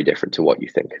actually very different to what you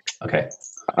think. Okay.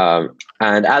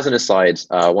 And as an aside,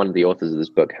 one of the authors of this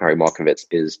book, Harry Markowitz,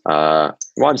 is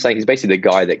what I'm saying, he's basically the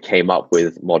guy that came up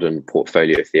with modern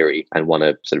portfolio theory and won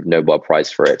a sort of Nobel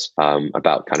Prize for it,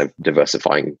 about kind of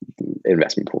diversifying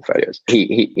investment portfolies.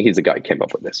 He's the guy who came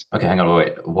up with this. Okay, hang on,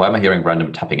 wait. Why am I hearing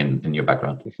random tapping in your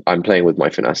background? I'm playing with my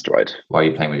finasteride. Why are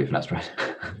you playing with your finasteride?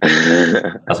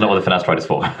 That's not what the finasteride is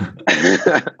for.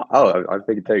 Oh, I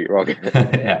think you're wrong.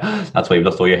 Yeah, that's why you've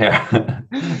lost all your hair.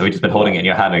 Have you just been holding it in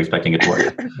your hand and expecting it to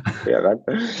work? Yeah, man.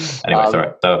 Anyway,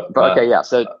 sorry. So,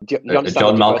 So do you understand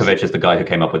John Malkovich is the guy who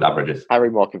came up with averages. Harry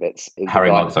Markowitz is the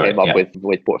guy who came up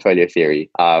with portfolio theory,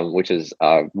 which is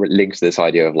linked to this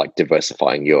idea of like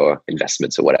diversifying your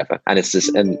investments or whatever. And it's this,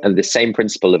 and the same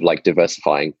principle of like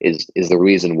diversifying is the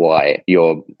reason why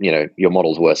your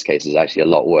model's worst case is actually a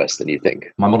lot worse than you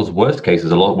think. My model's worst case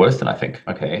is a lot worse than I think.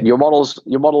 Okay. Your model,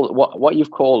 what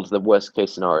you've called the worst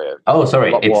case scenario. Oh,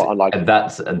 sorry.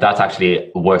 That's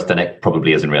actually worse than it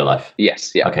probably is in real life.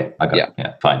 Yes. Yeah. Okay. I got it.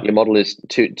 Yeah. Fine. Your model is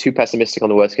too pessimistic on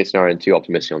the worst case scenario and too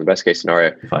optimistic on the best case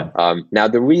scenario. Fine. Now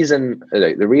the reason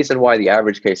why the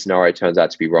average case scenario turns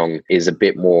out to be wrong is a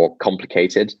bit more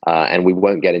complicated, and we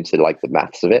won't get into like the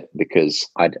maths of it because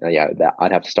I'd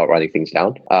have to start writing things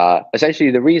down.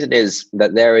 Essentially, the reason is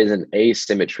that there is an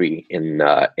asymmetry in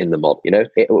the model.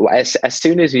 As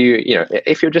soon as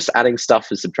if you're just adding stuff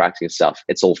and subtracting stuff,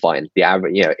 it's all fine. The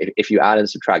average, if you add and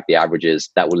subtract the averages,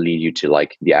 that will lead you to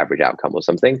like the average outcome or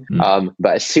something.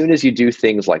 But as soon as you do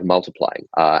things like multiplying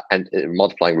and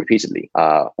multiplying repeatedly,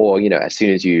 or as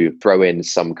soon as you throw in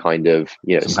some kind of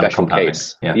special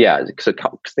case, so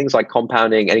things like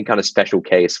compounding, any kind of special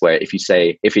case where if you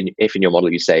say if in your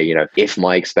model you say if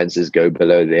my expenses go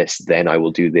below this, then I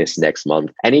will do this next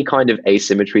month. Any kind of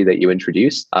asymmetry that you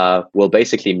introduce will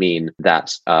basically mean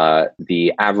that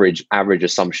the average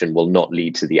assumption will not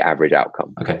lead to the average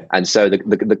outcome. Okay. And so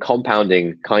the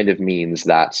compounding kind of means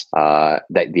that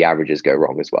that the averages go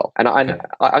wrong as well. And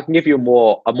I can give you a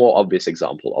more obvious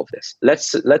example of this.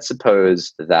 Let's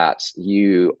suppose that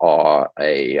you are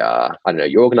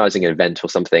you're organizing an event or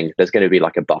something. There's going to be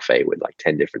like a buffet with like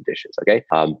 10 different dishes. Okay.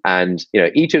 And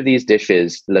each of these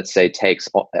dishes, let's say, takes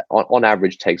on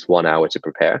average 1 hour to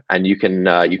prepare, and you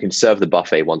can serve the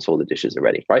buffet once all the dishes are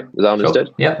ready. Right? Is that understood?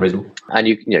 Sure. Yeah, reasonable. And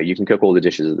you can cook all the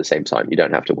dishes at the same time. You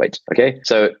don't have to wait. Okay.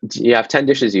 So you have 10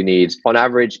 dishes you need. On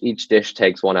average, each dish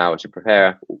takes 1 hour to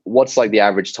prepare. What's like the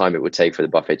average time it would take for the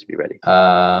buffet to be ready?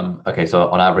 Okay, so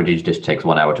on average, each dish takes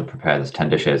 1 hour to prepare. There's 10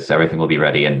 dishes. So everything will be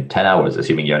ready in 10 hours,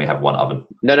 assuming you only have one oven.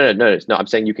 No. I'm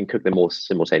saying you can cook them all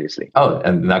simultaneously. Oh,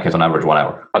 and in that case, on average, 1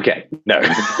 hour. Okay, no.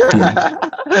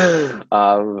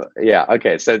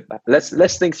 Okay. So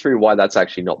let's think through why that's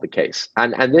actually not the case.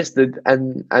 And this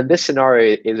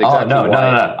scenario is exactly.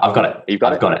 No. I've got it. You've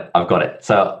got it? I've got it.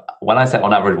 So when I said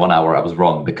on average 1 hour, I was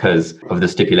wrong because of the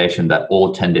stipulation that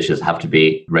all 10 dishes have to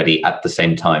be ready at the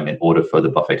same time in order for the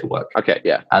buffet to work. Okay,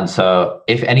 yeah. And so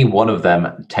if any one of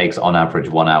them takes on average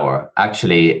 1 hour,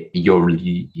 actually your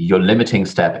limiting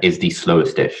step is the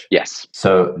slowest dish. Yes.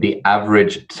 So the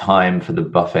average time for the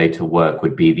buffet to work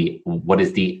would be what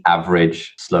is the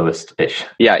average slowest dish?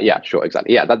 Yeah, sure,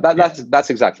 exactly. Yeah, that's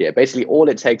exactly it. Basically, all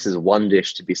it takes is one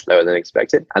dish to be slower than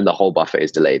expected, and the whole buffet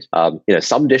is delayed.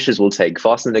 Some dishes will take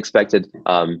faster than expected.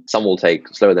 Some will take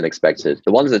slower than expected.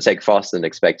 The ones that take faster than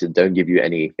expected don't give you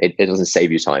any, it doesn't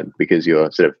save you time because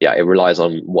you're sort of, it relies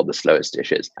on what the slowest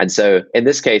dish is. And so in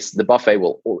this case, the buffet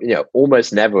will,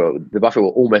 almost never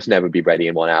be ready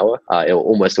in 1 hour. It will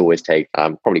almost always take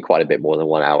probably quite a bit more than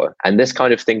 1 hour. And this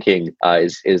kind of thinking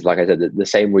is like I said, the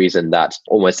same reason that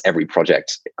almost every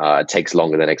project takes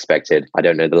longer than expected. I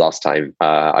don't know the last time,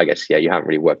 I guess, you haven't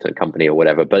really worked in a company or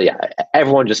whatever, but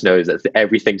everyone just knows that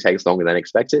everything takes longer than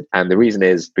expected. And the reason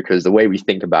is because the way we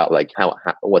think about like how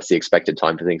what's the expected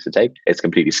time for things to take, it's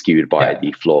completely skewed by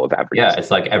the flaw of averages. Yeah,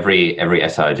 it's like every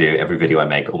essay I do, every video I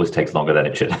make always takes longer than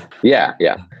it should. Yeah.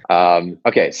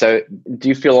 Okay, so do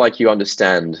you feel like you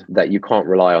understand that you can't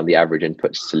rely on the average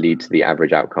inputs to lead to the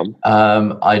average outcome?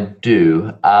 I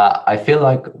do. I feel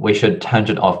like we should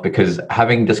tangent off because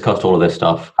having discussed all of this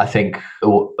stuff, I think,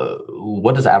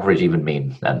 what does average even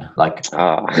mean then? Like,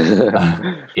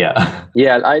 let's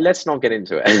not get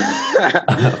into it.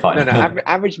 Fine. No,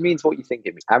 average means what you think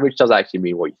it means. Average does actually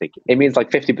mean what you think it means. Like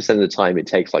 50% of the time, it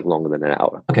takes like longer than an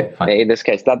hour. Okay, fine. In this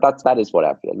case, that is what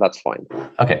average. That's fine.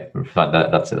 Okay, fine.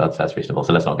 That's reasonable.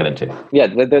 So let's not get into. Yeah,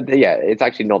 it's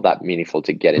actually not that meaningful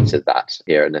to get into that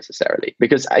here necessarily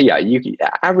because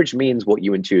average means what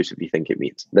you intuitively think it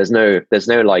means. There's no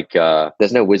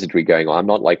wizardry going on. I'm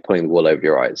not like pulling the wool over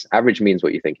your eyes. Average means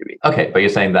what you think it means. Okay, but you're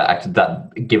saying that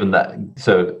given that,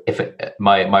 so if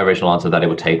my original answer that it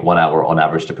would take 1 hour on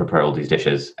average to prepare all these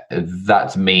dishes,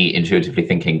 that's me intuitively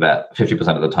thinking that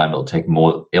 50% of the time it'll take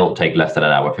less than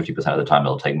an hour, 50% of the time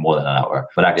it'll take more than an hour.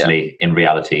 But actually, in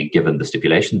reality, given the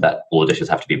stipulation that all dishes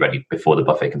have to be ready before the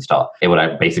buffet can start, it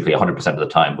would basically 100% of the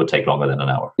time would take longer than an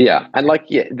hour. Yeah, and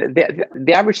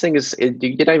the average thing is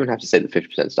you don't even have to say the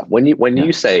 50% stuff. When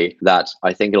you say that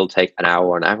I think it'll take an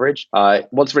hour on average,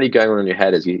 what's really going on in your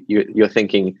head is you're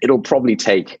thinking it'll probably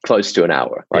take close to an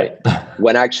hour, right? Yeah.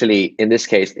 When actually, in this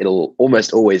case, it'll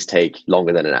almost always take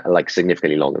longer than an hour, like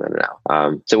significantly longer than an hour.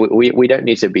 So we don't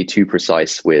need to be too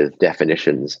precise with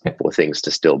definitions for things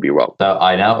to still be wrong. So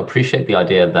I now appreciate the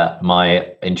idea that my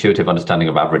intuitive understanding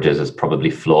of averages is probably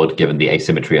flawed given the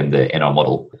asymmetry in our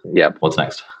model. Yeah. What's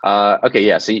next? Okay.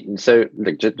 Yeah. So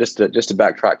look, just to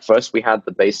backtrack. First, we had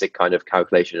the basic kind of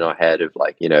calculation in our head of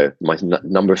like, my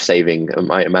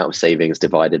my amount of savings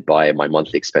divided by my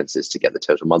monthly expenses to get the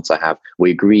total months I have.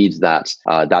 We agreed that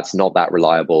that's not that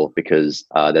reliable because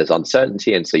there's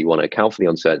uncertainty, and so you want to account for the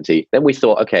uncertainty. Then we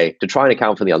thought, okay, to try and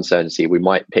account for the uncertainty, we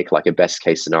might pick like a best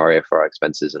case scenario for our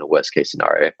expenses and a worst case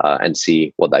scenario and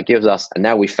see what that gives us. And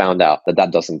now we found out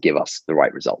that doesn't give us the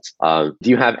right results. Do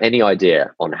you have any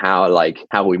idea on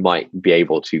how we might be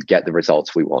able to get the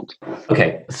results we want?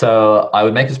 Okay, so I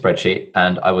would make a spreadsheet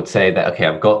and I would say that, okay,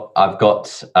 I've got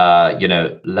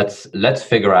let's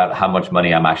figure out how much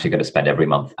money I'm actually going to spend every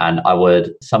month. And I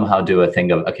would somehow do a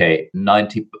thing of, okay,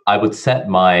 I would set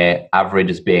my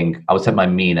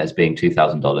mean as being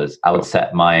 $2,000. I would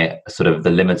set my sort of the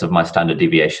limits of my standard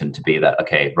deviation to be that,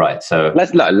 okay, right. So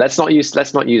let's not use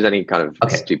any kind of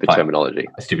stupid terminology.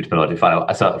 Stupid terminology. Fine.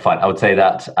 I would say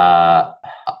that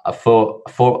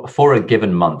for a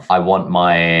given month, I want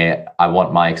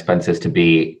my expenses to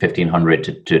be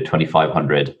 $1,500 to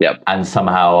 $2,500. Yep. And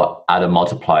somehow add a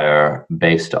multiplier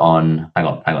based on. Hang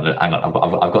on.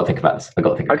 I've got to think about this.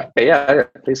 Okay. Yeah.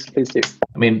 Please do.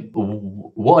 I mean,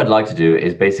 what I'd like to do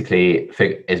is basically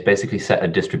set a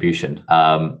distribution.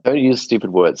 Don't use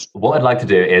stupid words. What I'd like to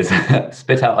do is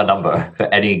spit out a number for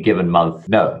any given month.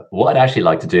 No, what I'd actually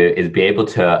like to do is be able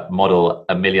to model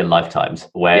 1 million lifetimes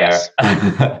where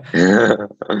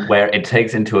where it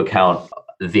takes into account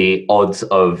the odds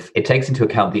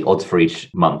for each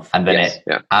month, and then it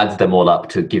adds them all up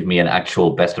to give me an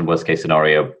actual best and worst case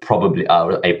scenario, probably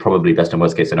best and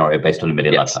worst case scenario based on 1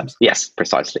 million lifetimes. Yes,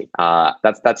 precisely.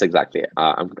 That's exactly it.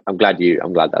 I'm glad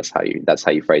that's how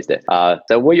you phrased it.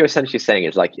 So what you're essentially saying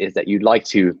is that you'd like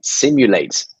to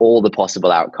simulate all the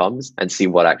possible outcomes and see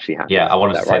what actually happens. Yeah, I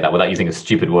wanted to say that without using a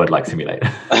stupid word like simulate.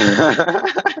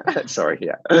 Sorry.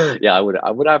 Yeah. I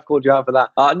would have called you out for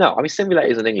that. No, I mean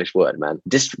simulate is an English word, man.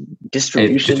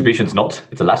 Distribution. Distribution's not.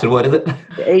 It's a Latin word, is it?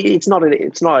 It's not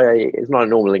a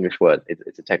normal English word.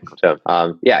 It's a technical term.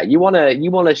 You want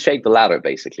to shake the ladder,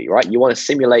 basically, right? You want to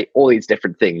simulate all these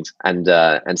different things and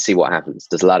see what happens.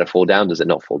 Does the ladder fall down? Does it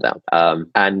not fall down?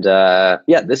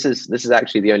 This is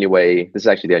actually the only way. This is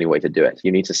actually the only way to do it.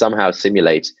 You need to somehow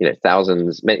simulate,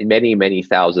 many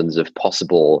thousands of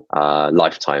possible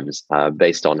lifetimes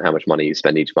based on how much money you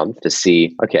spend each month to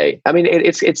see. Okay, I mean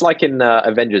it's like in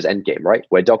Avengers Endgame, right?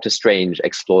 Where Doctor Strange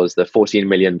explores the 14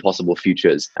 million possible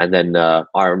futures, and then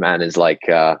Iron Man is like,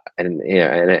 Iron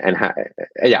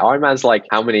Man's like,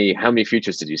 how many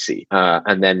futures did you see?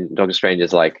 And then Doctor Strange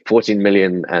is like 14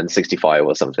 million and 65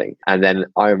 or something, and then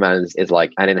Iron Man is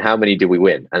like, and then how many did we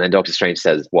win? And then Doctor Strange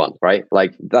says 1, right?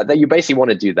 Like that you basically want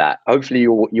to do that. Hopefully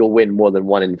you'll win more than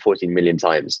 1 in 14 million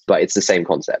times, but it's the same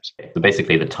concept. So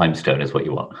basically, the time stone is what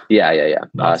you want. Yeah.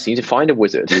 Nice. So you need to find a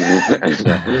wizard.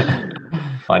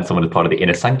 Find someone as part of the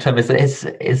inner sanctum. Is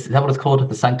that what it's called?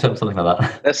 The sanctum, something like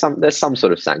that. There's some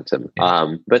sort of sanctum.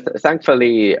 Yeah. But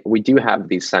thankfully, we do have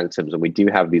these sanctums and we do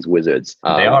have these wizards.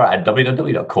 They are at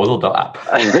www.causal.app.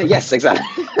 Yes,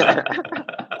 exactly.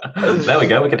 There we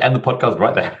go. We can end the podcast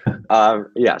right there.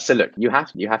 So look, you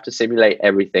have to simulate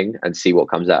everything and see what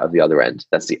comes out of the other end.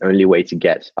 That's the only way to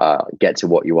get to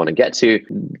what you want to get to.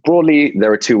 Broadly,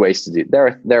 there are 2 ways to do.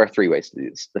 There are 3 ways to do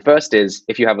this. The first is,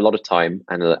 if you have a lot of time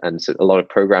and a lot of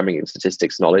programming and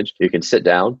statistics knowledge, you can sit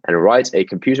down and write a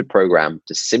computer program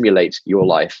to simulate your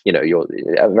life.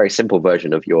 A very simple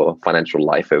version of your financial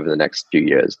life over the next few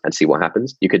years and see what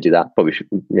happens. You could do that. Probably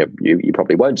you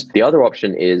probably won't. The other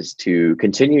option is to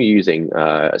continue using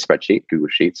a spreadsheet, Google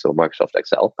Sheets or Microsoft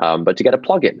Excel, but to get a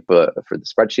plugin for the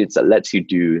spreadsheets that lets you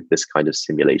do this kind of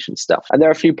simulation stuff. And there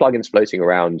are a few plugins floating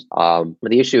around. But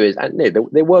the issue is,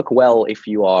 they work well if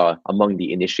you are among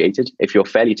the initiated. If you're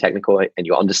fairly technical and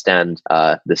you understand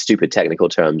the stupid technical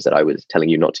terms that I was telling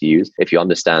you not to use, if you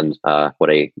understand what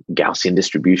a Gaussian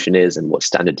distribution is and what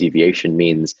standard deviation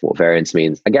means, what variance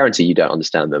means, I guarantee you don't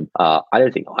understand them. I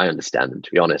don't think I understand them,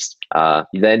 to be honest.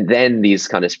 Then these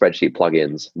kind of spreadsheet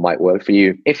plugins might work for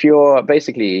you. If you're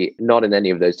basically not in any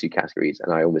of those 2 categories,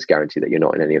 and I almost guarantee that you're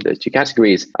not in any of those 2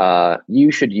 categories,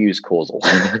 you should use Causal.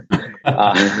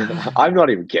 I'm not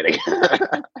even kidding.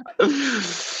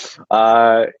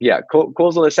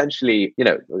 Causal essentially,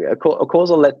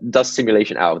 Causal does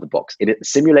simulation out of the box.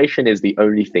 Simulation is the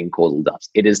only thing Causal does.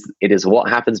 It is what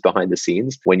happens behind the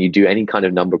scenes when you do any kind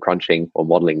of number crunching or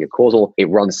modeling in Causal. It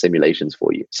runs simulations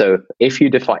for you. So if you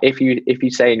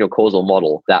say in your Causal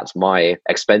model that my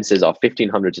expenses are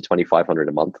 $1,500 to $2,500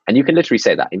 a month, and you can literally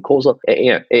say that in Causal,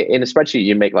 in a spreadsheet,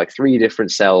 you make like 3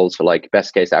 different cells for like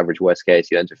best case, average, worst case.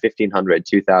 You enter 1,500,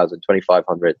 2,000,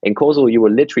 2,500. In Causal, you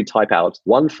will literally type out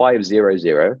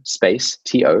 1500 space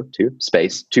TO2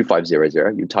 space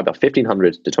 2500. You type out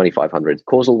 1,500 to 2,500.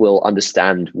 Causal will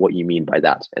understand what you mean by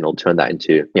that, and it'll turn that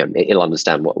into, it'll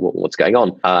understand what's going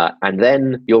on. And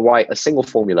then you'll write a single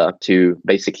formula to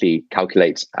basically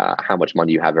calculate how much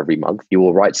money you have every month. You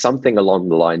will write something along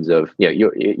the lines of,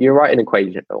 you write an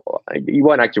equation. You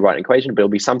won't actually write an equation, but it'll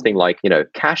be something like,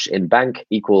 cash in bank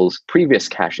equals previous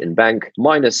cash in bank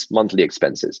minus monthly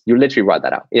expenses. You literally write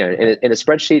that out. In a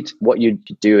spreadsheet, what you'd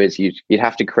do is you'd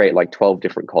have to create like 12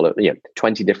 different columns,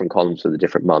 20 different columns for the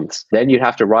different months. Then you'd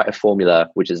have to write a formula,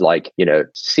 which is like,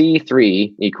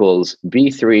 C3 equals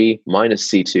B3 minus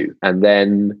C2. And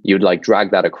then you'd like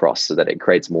drag that across so that it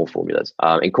creates more formulas.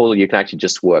 In Causal, you can actually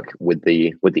just work with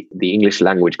the English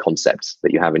language concepts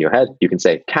that you have in your head. You can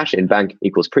say cash in bank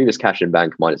equals previous cash in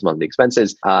bank minus monthly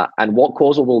expenses. And what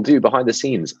Causal will do behind the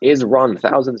scenes is run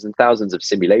thousands and thousands of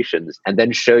simulations and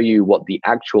then show you what the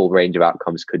actual range of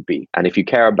outcomes could be. And if you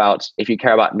care about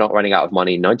not running out of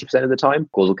money 90% of the time,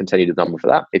 Causal can tell you the number for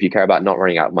that. If you care about not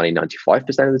running out of money 95%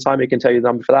 of the time, it can tell you the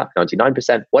number for that.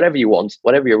 99%, whatever you want,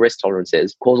 whatever your risk tolerance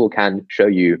is, Causal can show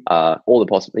you all the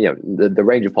possible, the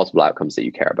range of possible outcomes that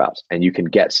you care about, and you can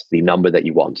get the number that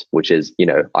you want, which is,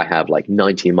 I have like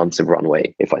 19 months of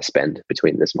runway if I spend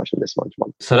between this much and this much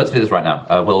month. So let's do this right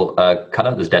now. We'll cut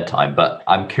out this dead time, but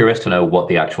I'm curious to know what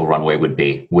the actual runway would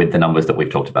be with the numbers that we've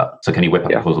talked about. So can you whip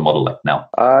up the Causal model now?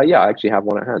 Yeah, I actually have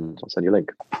one at hand. I'll send you a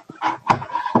link.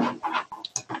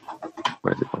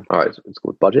 Where is it? All right, it's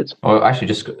called budget. Or actually,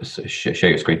 just share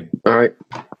your screen. All right,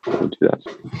 we'll do that.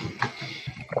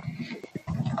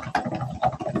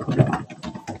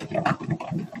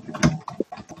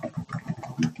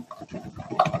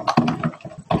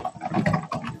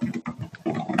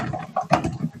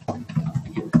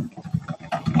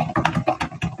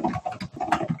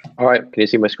 All right, can you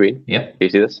see my screen? Yeah. Can you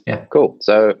see this? Yeah. Cool.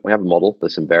 So we have a model.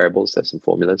 There's some variables. There's some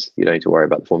formulas. You don't need to worry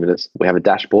about the formulas. We have a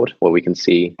dashboard where we can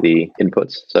see the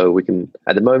inputs. So we can,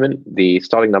 at the moment, the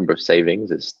starting number of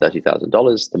savings is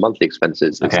 $30,000. The monthly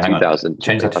expenses is $2,000.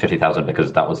 Change it to 50,000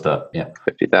 because that was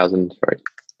 50,000. Right.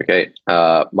 Okay.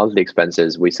 Monthly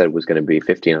expenses we said was going to be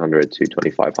 1,500 to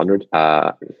 2,500.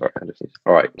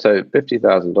 All right. So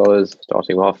 $50,000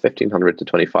 starting off, 1,500 to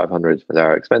 2,500 as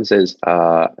our expenses.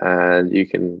 And you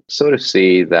can sort of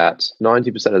see that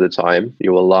 90% of the time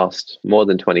you will last more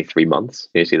than 23 months.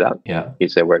 Can you see that? Yeah. You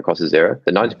say where it costs 0.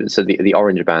 The 90%. So the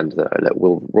orange band that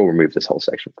we'll remove this whole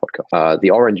section of podcast. The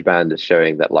orange band is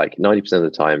showing that like 90% of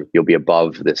the time you'll be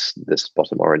above this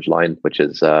bottom orange line, which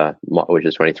is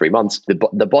 23 months.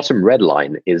 The bottom red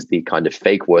line is the kind of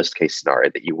fake worst case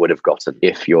scenario that you would have gotten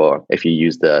if you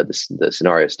use the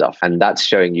scenario stuff, and that's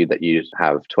showing you that you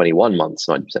have 21 months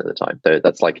 90% of the time. So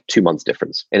that's like 2 months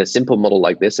difference. In a simple model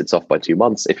like this, it's off by 2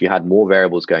 months. If you had more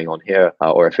variables going on here,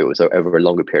 or if it was over a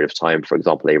longer period of time, for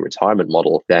example, a retirement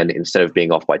model, then instead of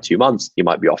being off by 2 months, you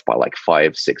might be off by like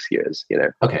 5-6 years.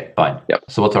 Okay, fine. Yep.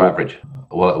 So what's our average?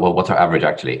 Well, what's our average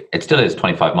actually? It still is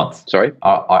 25 months. Sorry,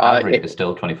 our average is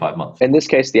still 25 months. In this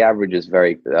case, the average is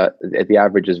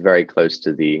very close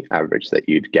to the average that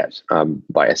you'd get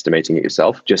by estimating it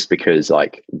yourself. Just because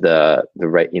like the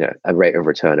rate, a rate of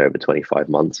return over 25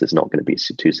 months is not going to be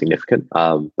too significant.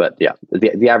 But yeah,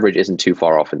 the average isn't too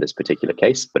far off in this particular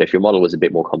case. But if your model was a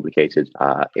bit more complicated,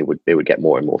 it would get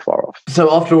more and more far off.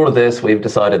 So after all of this, we've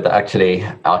decided that actually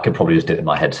I could probably just do it in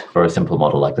my head for a simple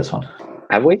model like this one.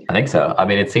 Have we? I think so. I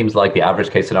mean, it seems like the average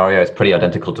case scenario is pretty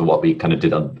identical to what we kind of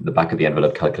did on the back of the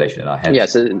envelope calculation in our head. Yeah.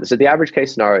 So the average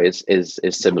case scenario is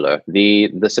similar. The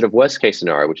sort of worst case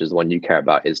scenario, which is the one you care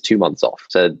about, is 2 months off.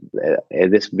 So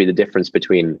this would be the difference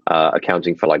between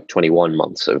accounting for like 21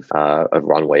 months of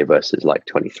runway versus like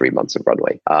 23 months of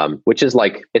runway, which is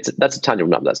like that's a tangible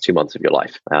number. That's 2 months of your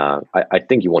life. I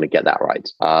think you want to get that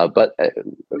right. But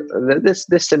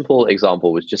this simple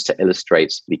example was just to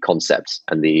illustrate the concepts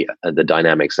and the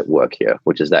dynamics at work here,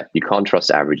 which is that you can't trust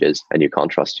averages and you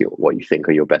can't trust what you think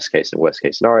are your best case and worst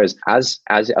case scenarios. As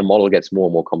a model gets more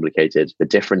and more complicated, the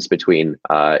difference between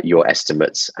your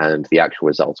estimates and the actual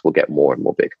results will get more and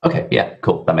more big. Okay, yeah,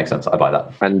 cool. That makes sense. I buy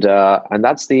that. And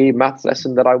that's the math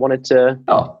lesson that I wanted to.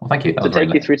 Oh, well, thank you. To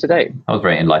take you through today. That was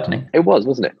very enlightening. It was,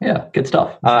 wasn't it? Yeah, good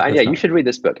stuff. And yeah, you should read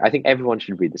this book. I think everyone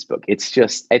should read this book. It's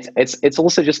just it's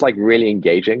also just like really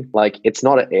engaging. Like it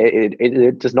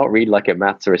does not read like a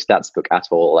maths or a stats book at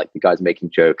all. Like the guy's making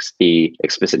jokes. He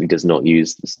explicitly does not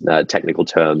use technical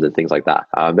terms and things like that.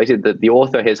 Basically, the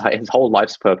author, his whole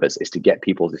life's purpose is to get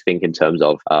people to think in terms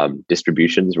of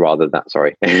distributions rather than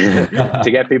to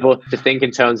get people to think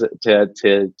in terms of,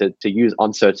 to use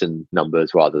uncertain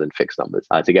numbers rather than fixed numbers.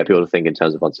 To get people to think in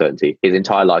terms of uncertainty. His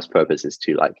entire life's purpose is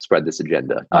to like spread this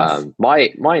agenda. Nice.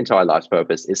 My entire life's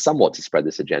purpose is somewhat to spread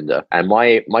this agenda, and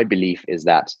my belief is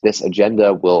that this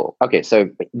agenda will. Okay, so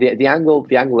the angle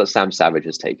that Sam Savage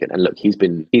has taken, and look, he's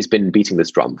been beating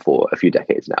this drum for a few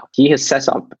decades now. He has set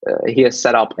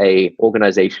up a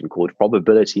organization called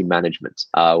Probability Management,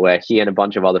 where he and a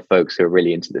bunch of other folks who are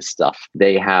really into this stuff,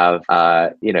 they have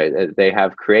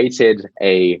created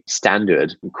a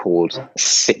standard called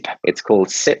SIP. It's called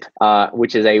SIP,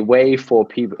 which is a way for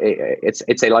people.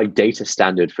 It's a like data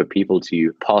standard for people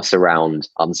to pass around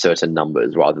uncertain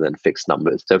numbers rather than fixed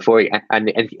numbers. So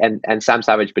and Sam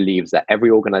Savage believes that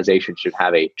every organization should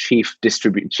have a chief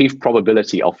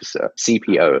probability officer,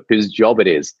 CPO, whose job it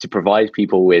is to provide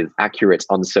people with accurate,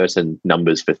 uncertain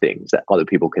numbers for things that other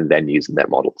people can then use in their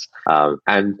models.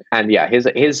 And yeah,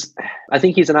 I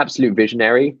think he's an absolute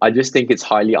visionary. I just think it's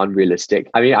highly unrealistic.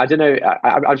 I mean, I don't know.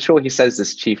 I'm sure he says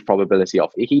this chief probability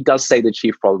officer. He does say the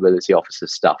chief probability officer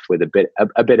stuff with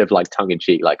a bit of like tongue in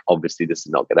cheek, like obviously this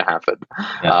is not going to happen.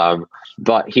 Yeah.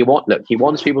 But he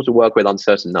wants people to work with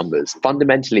uncertain numbers.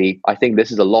 Fundamentally, I think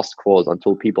this is a lost cause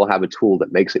until people have a tool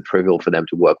that makes it trivial for them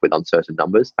to work with uncertain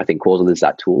numbers. I think Causal is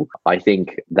that tool. I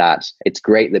think that it's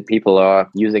great that people are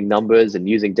using numbers and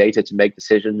using data to make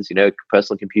decisions.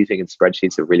 Personal computing and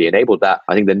spreadsheets have really enabled that.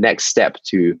 I think the next step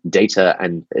to data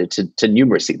and to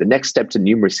numeracy, the next step to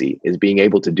numeracy is being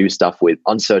able to do stuff with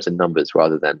uncertain numbers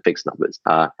rather than fixed numbers.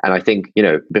 And I think,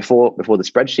 before the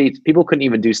spreadsheet, people couldn't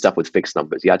even do stuff with fixed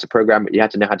numbers. You had to program, you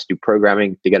had to know how to do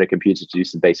programming to get a computer to do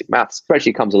some basic maths.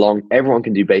 Spreadsheet comes along, everyone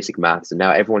can do basic maths, and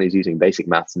now everyone is using basic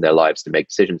maths in their lives to make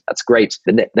decisions. That's great.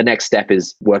 The next step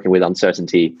is working with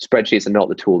uncertainty. Spreadsheets are not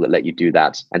the tool that let you do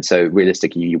that. And so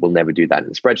realistically, you will never do that in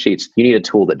spreadsheets. You need a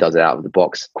tool that does it out of the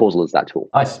box. Causal is that tool.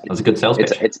 Nice. That's a good sales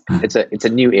pitch. It's a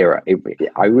new era.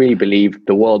 I really believe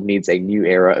the world needs a new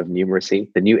era of numeracy.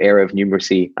 The new era of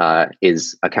numeracy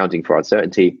is accounting for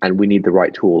uncertainty, and we need the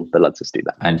right tool that lets us do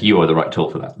that. And you are the right tool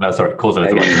for that. No, sorry, Causal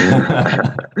is the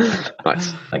right.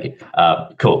 Nice. Thank you.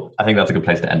 Cool. I think that's a good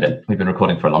place to end it. We've been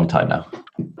recording for a long time now.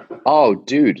 Oh,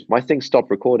 dude, my thing stopped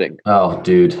recording. Oh,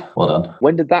 dude, well done.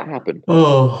 When did that happen?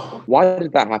 Oh, Why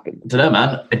did that happen? I don't know,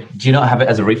 man. Do you not have it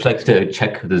as a reflex to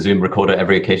check the Zoom recorder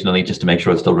every occasionally just to make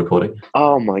sure it's still recording?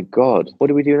 Oh my God. What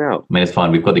do we do now? I mean, it's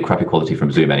fine. We've got the crappy quality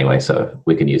from Zoom anyway, so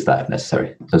we can use that if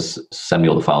necessary. Just send me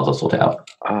all the files. I'll sort it out.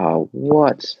 Oh,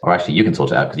 what? Or actually, you can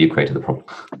sort it out because you created the problem.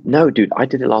 No, dude, I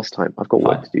did it last time. I've got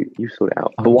work to do. You sort it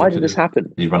out. But why did this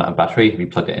happen? Did you run out of battery? Have you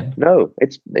plugged it in? No,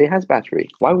 it has battery.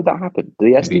 Why would that happen?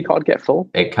 Did the SD card get full?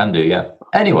 It can do, yeah.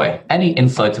 Anyway, any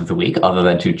insights of the week other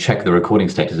than to check the recording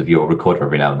status of your recorder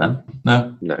every now and then?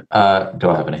 No? No. Do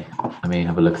I have any? Let me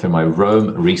have a look through my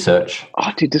Rome research.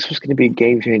 Oh, dude, this was going to be a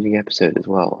game-changing episode as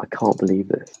well. I can't believe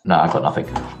this. No, I've got nothing.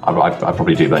 I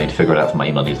probably do, but I need to figure it out for my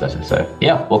email newsletter. So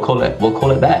yeah, we'll call it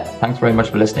there. Thanks very much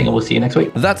for listening, and we'll see you next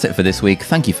week. That's it for this week.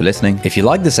 Thank you for listening. If you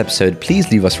like this episode,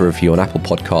 please leave us a review on Apple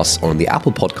Podcasts or on the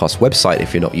Apple Podcast website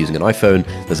if you're not using an iPhone.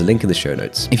 There's a link in the show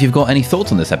notes. If you've got any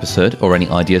thoughts on this episode or any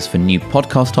ideas for new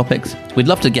podcast topics, we'd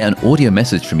love to get an audio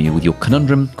message from you with your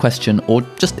conundrum, question, or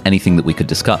just anything that we could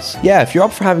discuss. Yeah, if you're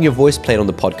up for having your voice played on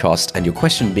the podcast and your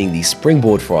question being the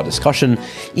springboard for our discussion,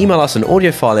 email us an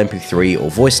audio file MP3 or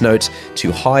voice note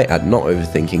to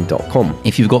hi@notoverthinking.com.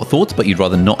 If you've got thoughts but you'd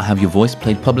rather not have your voice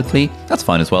played publicly, that's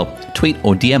fine as well. Tweet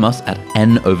or DM us at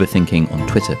NOverthinking on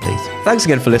Twitter, please. Thanks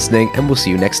again for listening, and we'll see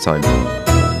you next time.